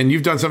 and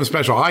you've done something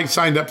special. I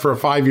signed up for a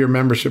 5-year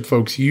membership,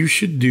 folks. You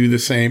should do the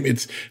same.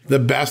 It's the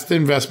best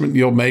investment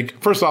you'll make.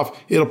 First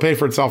off, it'll pay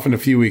for itself in a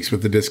few weeks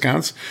with the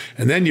discounts.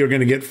 And then you're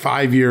going to get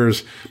 5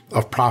 years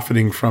of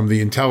profiting from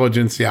the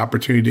intelligence, the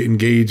opportunity to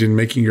engage in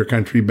making your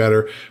country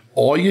better.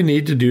 All you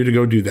need to do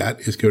that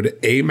is go to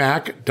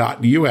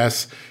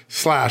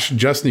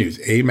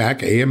amac.us/justnews,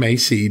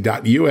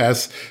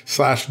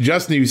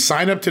 amac.us/justnews.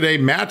 Sign up today.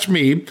 Match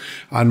me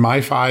on my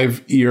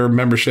 5-year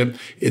membership.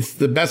 It's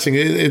the best thing.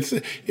 It's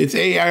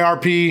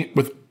AARP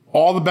with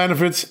all the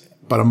benefits,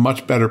 but a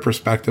much better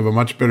perspective, a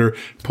much better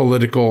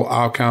political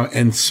outcome,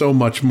 and so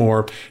much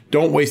more.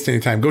 Don't waste any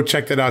time. Go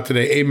check that out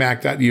today,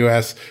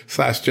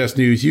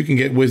 amac.us/justnews. You can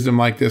get wisdom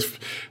like this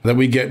that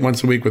we get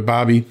once a week with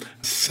Bobby,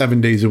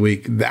 7 days a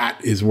week. That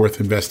is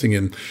worth investing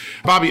in.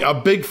 Bobby, a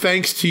big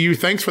thanks to you.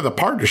 Thanks for the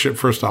partnership,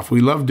 first off.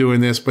 We love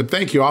doing this, but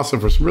thank you also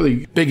for some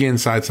really big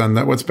insights on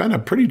that. What's been a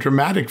pretty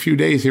dramatic few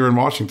days here in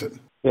Washington.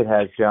 It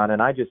has, John,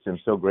 and I just am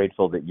so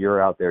grateful that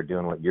you're out there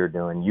doing what you're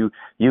doing. You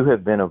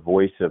have been a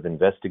voice of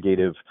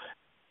investigative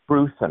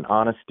truth and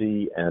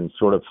honesty and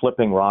sort of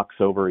flipping rocks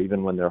over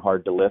even when they're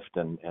hard to lift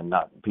and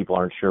not people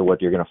aren't sure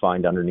what you're going to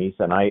find underneath.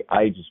 And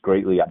I just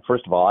greatly,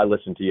 first of all, I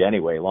listened to you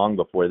anyway long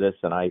before this,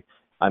 and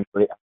I'm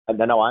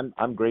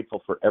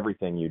grateful for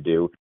everything you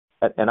do.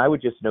 And I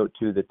would just note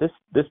too that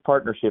this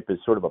partnership is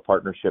sort of a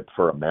partnership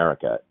for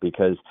America,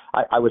 because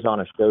I was on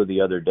a show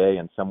the other day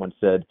and someone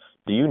said,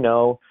 "Do you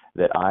know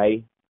that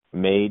I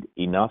made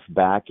enough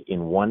back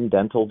in one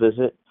dental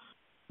visit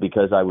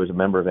because I was a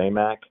member of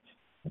AMAC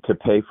to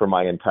pay for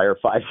my entire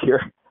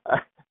 5-year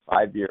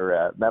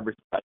membership?"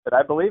 But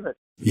I believe it.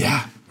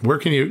 Yeah. Where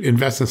can you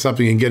invest in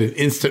something and get an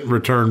instant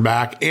return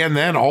back? And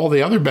then all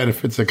the other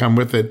benefits that come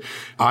with it.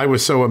 I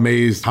was so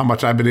amazed how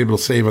much I've been able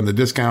to save on the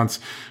discounts,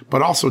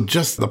 but also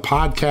just the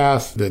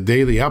podcast, the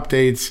daily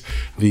updates,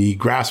 the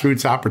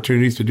grassroots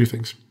opportunities to do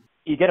things.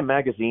 You get a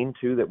magazine,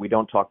 too, that we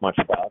don't talk much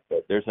about,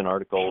 but there's an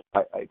article,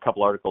 a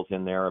couple articles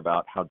in there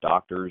about how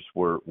doctors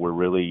were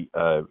really,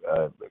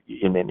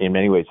 in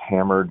many ways,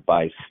 hammered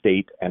by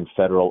state and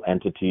federal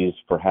entities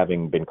for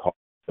having been called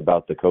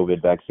about the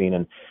COVID vaccine.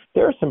 And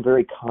there are some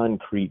very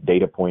concrete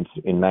data points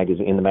in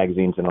the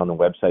magazines and on the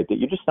website that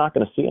you're just not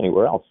going to see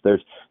anywhere else.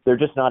 They're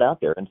just not out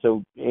there. And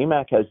so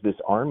AMAC has this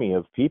army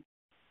of people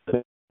in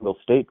the single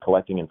state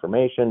collecting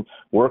information,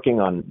 working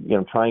on,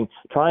 trying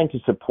to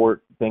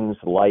support things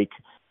like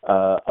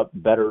a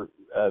better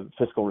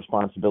fiscal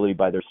responsibility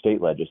by their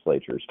state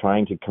legislatures,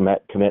 trying to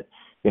commit,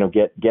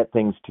 get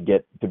things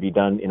to be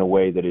done in a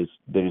way that is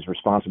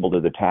responsible to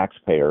the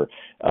taxpayer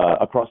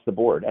across the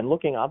board, and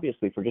looking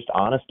obviously for just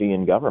honesty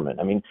in government.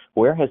 I mean,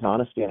 where has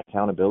honesty and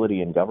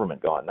accountability in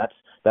government gone?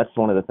 That's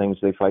one of the things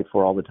they fight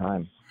for all the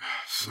time.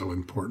 So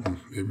important.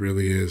 It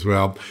really is.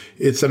 Well,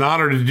 it's an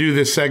honor to do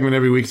this segment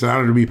every week. It's an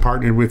honor to be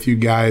partnered with you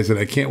guys. And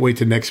I can't wait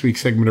to next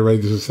week's segment already.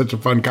 This is such a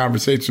fun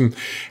conversation.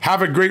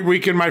 Have a great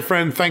weekend, my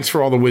friend. Thanks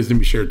for all the wisdom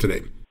you shared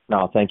today.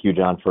 No, thank you,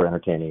 John, for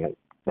entertaining it.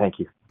 Thank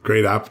you.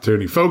 Great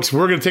opportunity. Folks,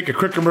 we're going to take a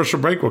quick commercial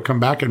break. We'll come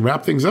back and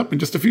wrap things up in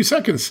just a few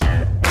seconds.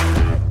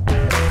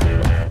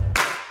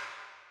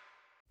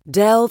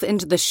 Delve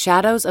into the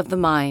shadows of the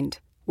mind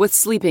with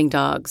Sleeping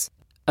Dogs,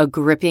 a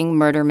gripping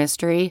murder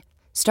mystery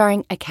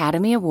starring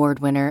Academy Award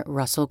winner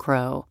Russell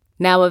Crowe.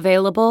 Now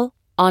available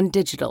on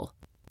digital.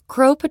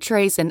 Crowe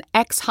portrays an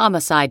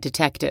ex-homicide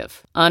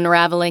detective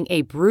unraveling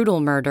a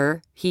brutal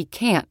murder he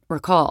can't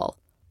recall.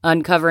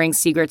 Uncovering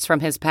secrets from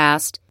his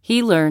past,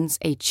 he learns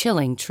a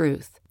chilling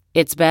truth.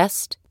 It's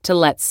best to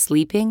let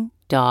sleeping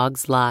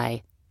dogs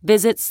lie.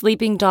 Visit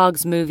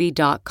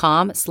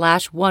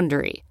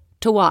sleepingdogsmovie.com/Wondery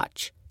to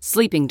watch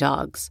Sleeping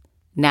Dogs,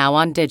 now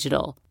on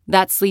digital.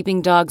 That's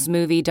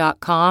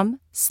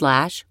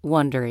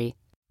sleepingdogsmovie.com/Wondery.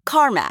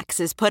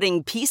 CarMax is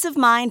putting peace of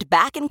mind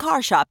back in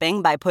car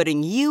shopping by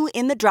putting you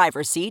in the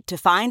driver's seat to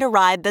find a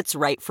ride that's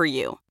right for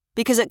you.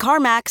 Because at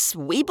CarMax,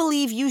 we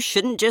believe you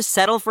shouldn't just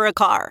settle for a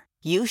car.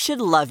 You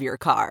should love your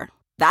car.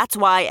 That's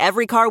why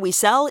every car we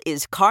sell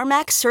is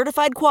CarMax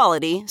certified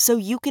quality, so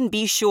you can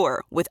be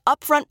sure with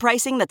upfront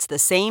pricing that's the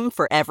same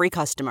for every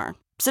customer.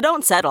 So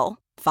don't settle.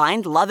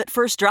 Find love at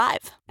first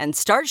drive and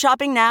start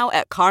shopping now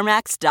at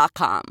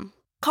CarMax.com.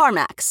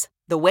 CarMax,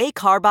 the way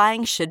car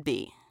buying should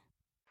be.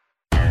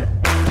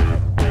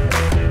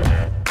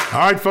 All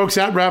right, folks,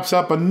 that wraps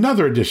up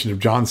another edition of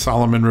John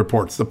Solomon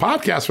Reports, the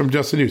podcast from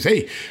Just the News.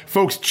 Hey,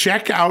 folks,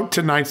 check out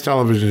tonight's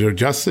television show,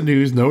 Just the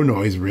News, No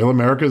Noise, Real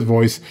America's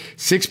Voice,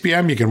 6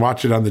 p.m. You can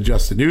watch it on the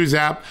Just the News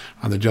app,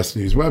 on the Just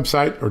the News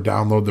website, or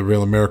download the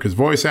Real America's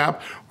Voice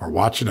app, or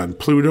watch it on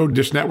Pluto,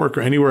 Dish Network,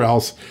 or anywhere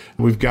else.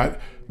 We've got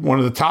one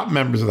of the top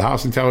members of the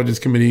House Intelligence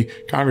Committee,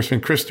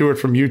 Congressman Chris Stewart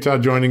from Utah,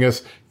 joining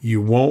us.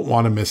 You won't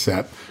want to miss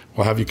that.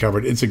 We'll have you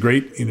covered. It's a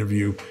great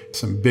interview.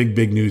 Some big,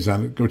 big news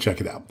on it. Go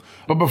check it out.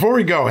 But before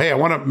we go, hey, I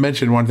want to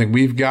mention one thing.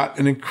 We've got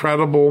an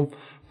incredible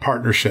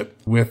partnership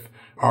with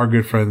our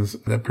good friends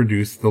that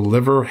produce the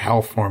Liver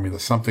Health Formula,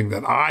 something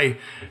that I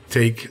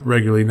take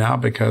regularly now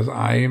because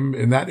I am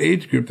in that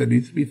age group that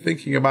needs to be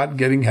thinking about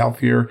getting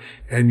healthier.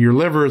 And your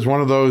liver is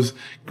one of those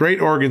great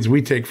organs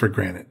we take for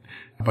granted.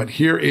 But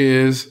here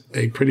is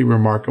a pretty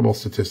remarkable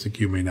statistic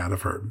you may not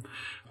have heard.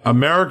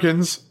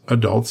 Americans,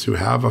 adults who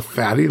have a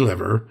fatty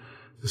liver,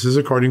 this is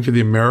according to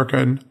the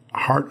American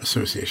Heart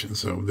Association,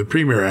 so the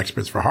premier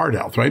experts for heart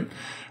health, right?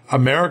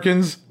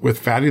 Americans with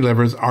fatty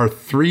livers are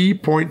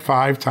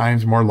 3.5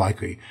 times more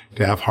likely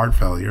to have heart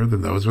failure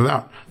than those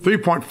without.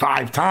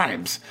 3.5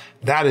 times.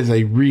 That is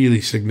a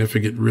really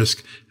significant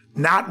risk,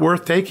 not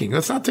worth taking.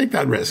 Let's not take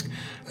that risk.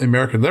 The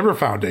American Liver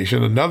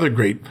Foundation, another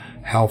great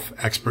health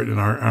expert in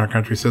our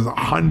country, says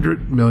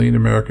 100 million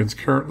Americans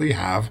currently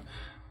have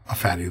a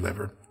fatty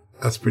liver.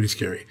 That's pretty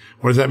scary.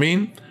 What does that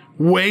mean?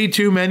 Way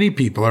too many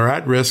people are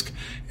at risk,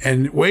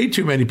 and way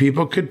too many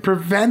people could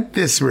prevent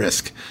this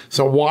risk.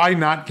 So why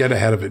not get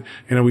ahead of it?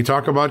 We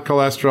talk about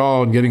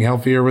cholesterol and getting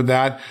healthier with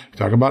that. We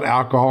talk about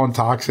alcohol and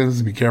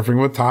toxins. Be careful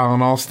with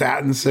Tylenol,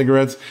 statins,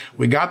 cigarettes.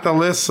 We got the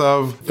lists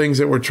of things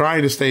that we're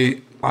trying to stay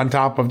on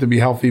top of to be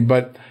healthy,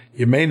 but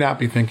you may not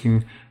be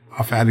thinking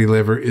a fatty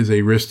liver is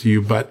a risk to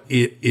you, but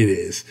it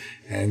is.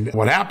 And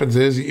what happens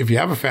is if you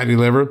have a fatty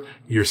liver,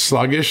 you're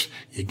sluggish,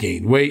 you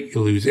gain weight,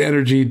 you lose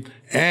energy,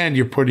 and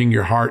you're putting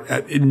your heart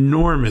at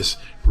enormous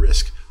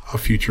risk of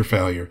future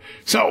failure.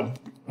 So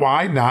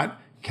why not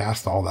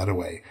cast all that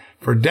away?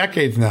 For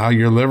decades now,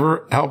 your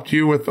liver helped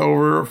you with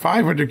over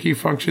 500 key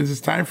functions. It's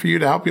time for you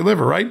to help your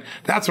liver, right?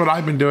 That's what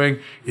I've been doing.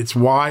 It's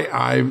why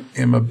I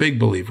am a big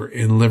believer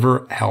in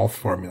Liver Health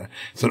Formula.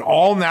 It's an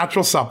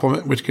all-natural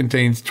supplement which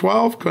contains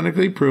 12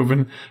 clinically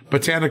proven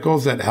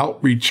botanicals that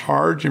help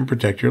recharge and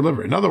protect your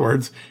liver. In other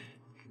words,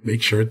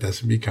 make sure it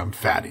doesn't become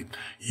fatty.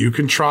 You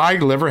can try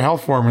Liver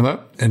Health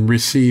Formula and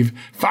receive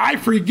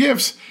 5 free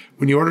gifts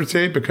when you order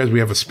today, because we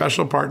have a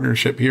special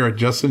partnership here at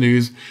Just the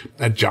News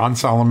at John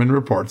Solomon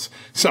Reports.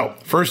 So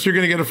first, you're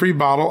going to get a free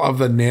bottle of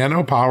the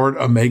nano-powered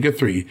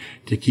omega-3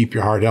 to keep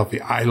your heart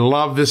healthy. I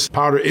love this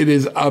powder. It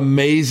is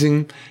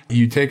amazing.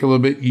 You take a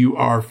little bit, you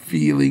are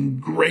feeling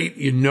great.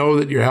 You know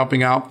that you're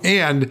helping out.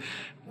 And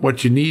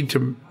what you need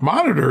to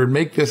monitor and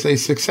make this a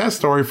success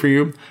story for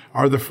you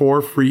are the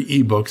 4 free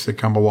ebooks that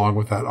come along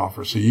with that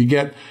offer. So you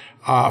get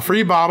a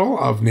free bottle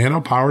of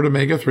nano-powered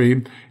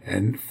omega-3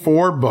 and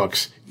 4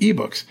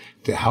 ebooks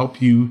to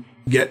help you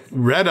get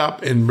read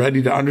up and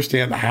ready to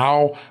understand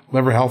how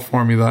Liver Health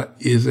Formula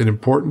is an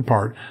important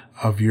part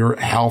of your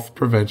health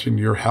prevention,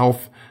 your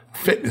health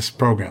fitness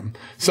program.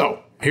 So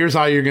here's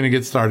how you're going to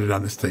get started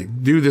on this thing.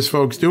 Do this,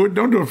 folks. Do it.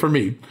 Don't do it for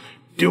me.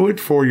 Do it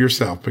for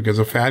yourself, because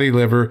a fatty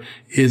liver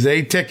is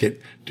a ticket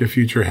to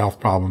future health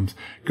problems.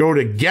 Go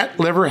to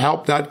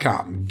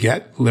getliverhelp.com,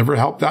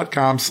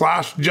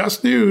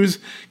 getliverhelp.com/justnews.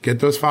 Get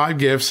those 5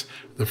 gifts,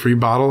 the free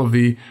bottle of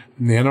the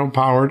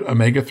nano-powered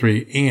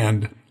omega-3,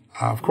 and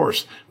of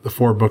course, the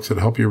 4 books that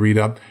help you read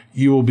up.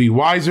 You will be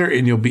wiser,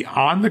 and you'll be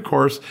on the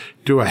course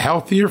to a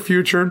healthier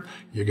future.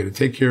 You're going to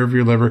take care of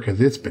your liver because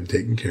it's been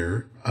taking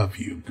care of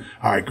you.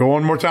 All right, go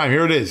one more time.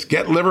 Here it is.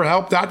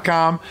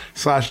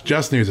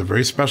 Getliverhelp.com/justnews. A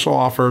very special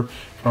offer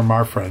from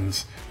our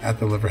friends at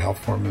the Liver Health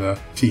Formula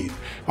team.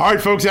 All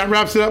right, folks, that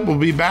wraps it up. We'll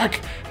be back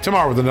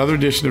tomorrow with another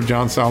edition of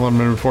John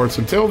Solomon Reports.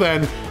 Until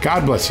then,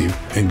 God bless you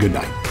and good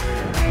night.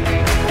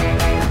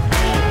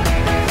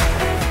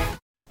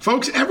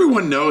 Folks,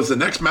 everyone knows the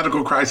next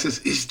medical crisis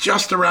is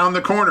just around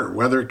the corner,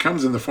 whether it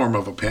comes in the form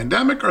of a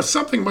pandemic or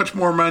something much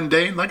more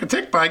mundane like a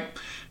tick bite.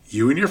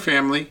 You and your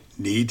family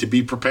need to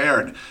be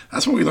prepared.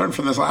 That's what we learned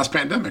from this last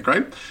pandemic,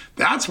 right?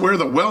 That's where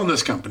the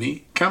Wellness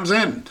Company comes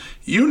in.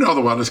 You know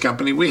the Wellness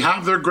Company. We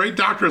have their great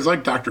doctors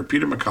like Dr.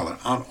 Peter McCullough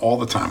on all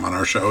the time on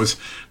our shows.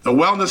 The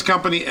Wellness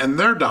Company and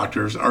their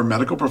doctors are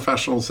medical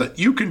professionals that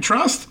you can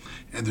trust,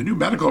 and the new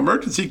medical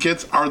emergency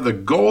kits are the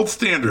gold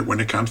standard when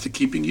it comes to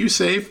keeping you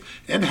safe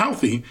and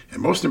healthy,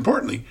 and most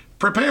importantly,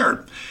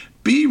 prepared.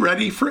 Be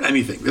ready for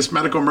anything. This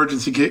medical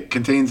emergency kit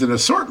contains an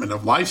assortment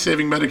of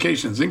life-saving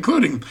medications,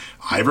 including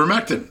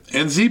ivermectin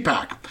and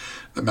Z-Pak.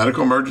 The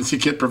medical emergency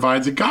kit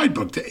provides a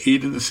guidebook to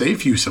aid in the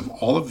safe use of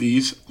all of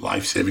these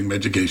life-saving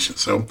medications,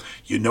 so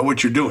you know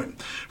what you're doing.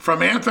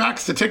 From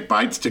anthrax to tick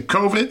bites to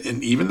COVID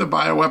and even the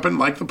bioweapon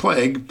like the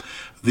plague,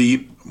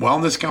 the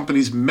Wellness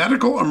Company's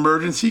medical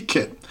emergency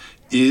kit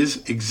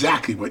is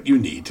exactly what you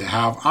need to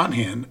have on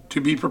hand to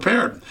be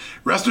prepared.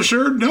 Rest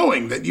assured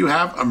knowing that you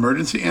have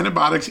emergency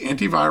antibiotics,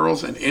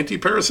 antivirals, and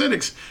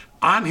antiparasitics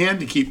on hand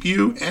to keep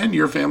you and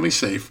your family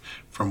safe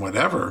from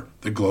whatever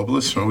the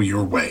globalists throw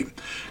your way.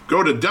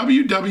 Go to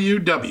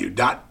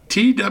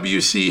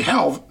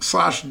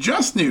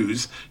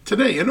www.twchealth/justnews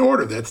today and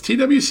order. That's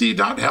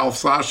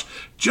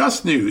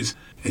twc.health/justnews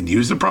and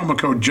use the promo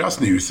code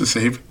JUSTNEWS to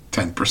save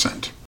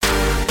 10%.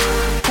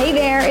 Hey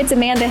there, it's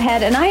Amanda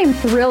Head, and I am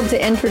thrilled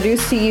to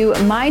introduce to you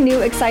my new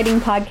exciting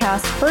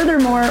podcast,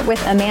 Furthermore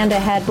with Amanda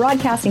Head,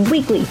 broadcasting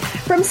weekly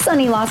from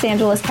sunny Los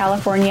Angeles,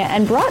 California,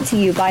 and brought to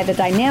you by the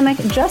dynamic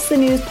Just the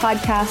News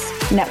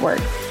Podcast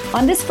Network.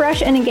 On this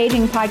fresh and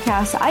engaging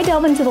podcast, I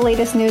delve into the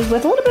latest news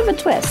with a little bit of a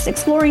twist,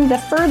 exploring the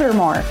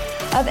furthermore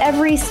of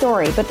every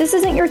story. But this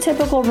isn't your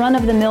typical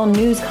run-of-the-mill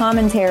news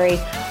commentary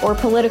or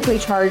politically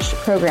charged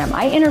program.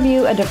 I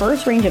interview a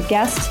diverse range of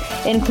guests,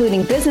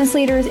 including business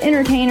leaders,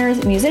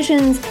 entertainers,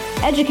 musicians,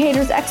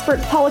 educators,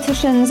 experts,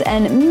 politicians,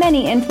 and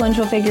many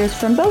influential figures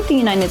from both the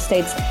United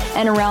States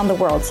and around the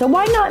world. So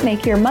why not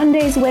make your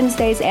Mondays,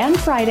 Wednesdays, and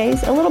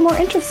Fridays a little more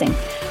interesting?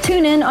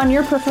 Tune in on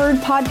your preferred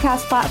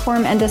podcast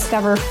platform and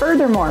discover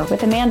Furthermore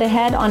with Amanda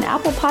Head on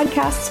Apple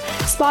Podcasts,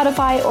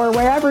 Spotify, or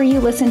wherever you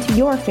listen to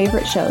your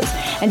favorite shows.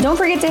 And don't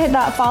forget to hit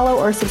that follow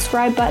or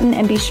subscribe button,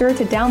 and be sure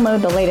to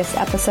download the latest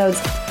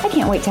episodes. I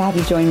can't wait to have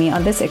you join me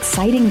on this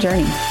exciting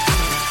journey.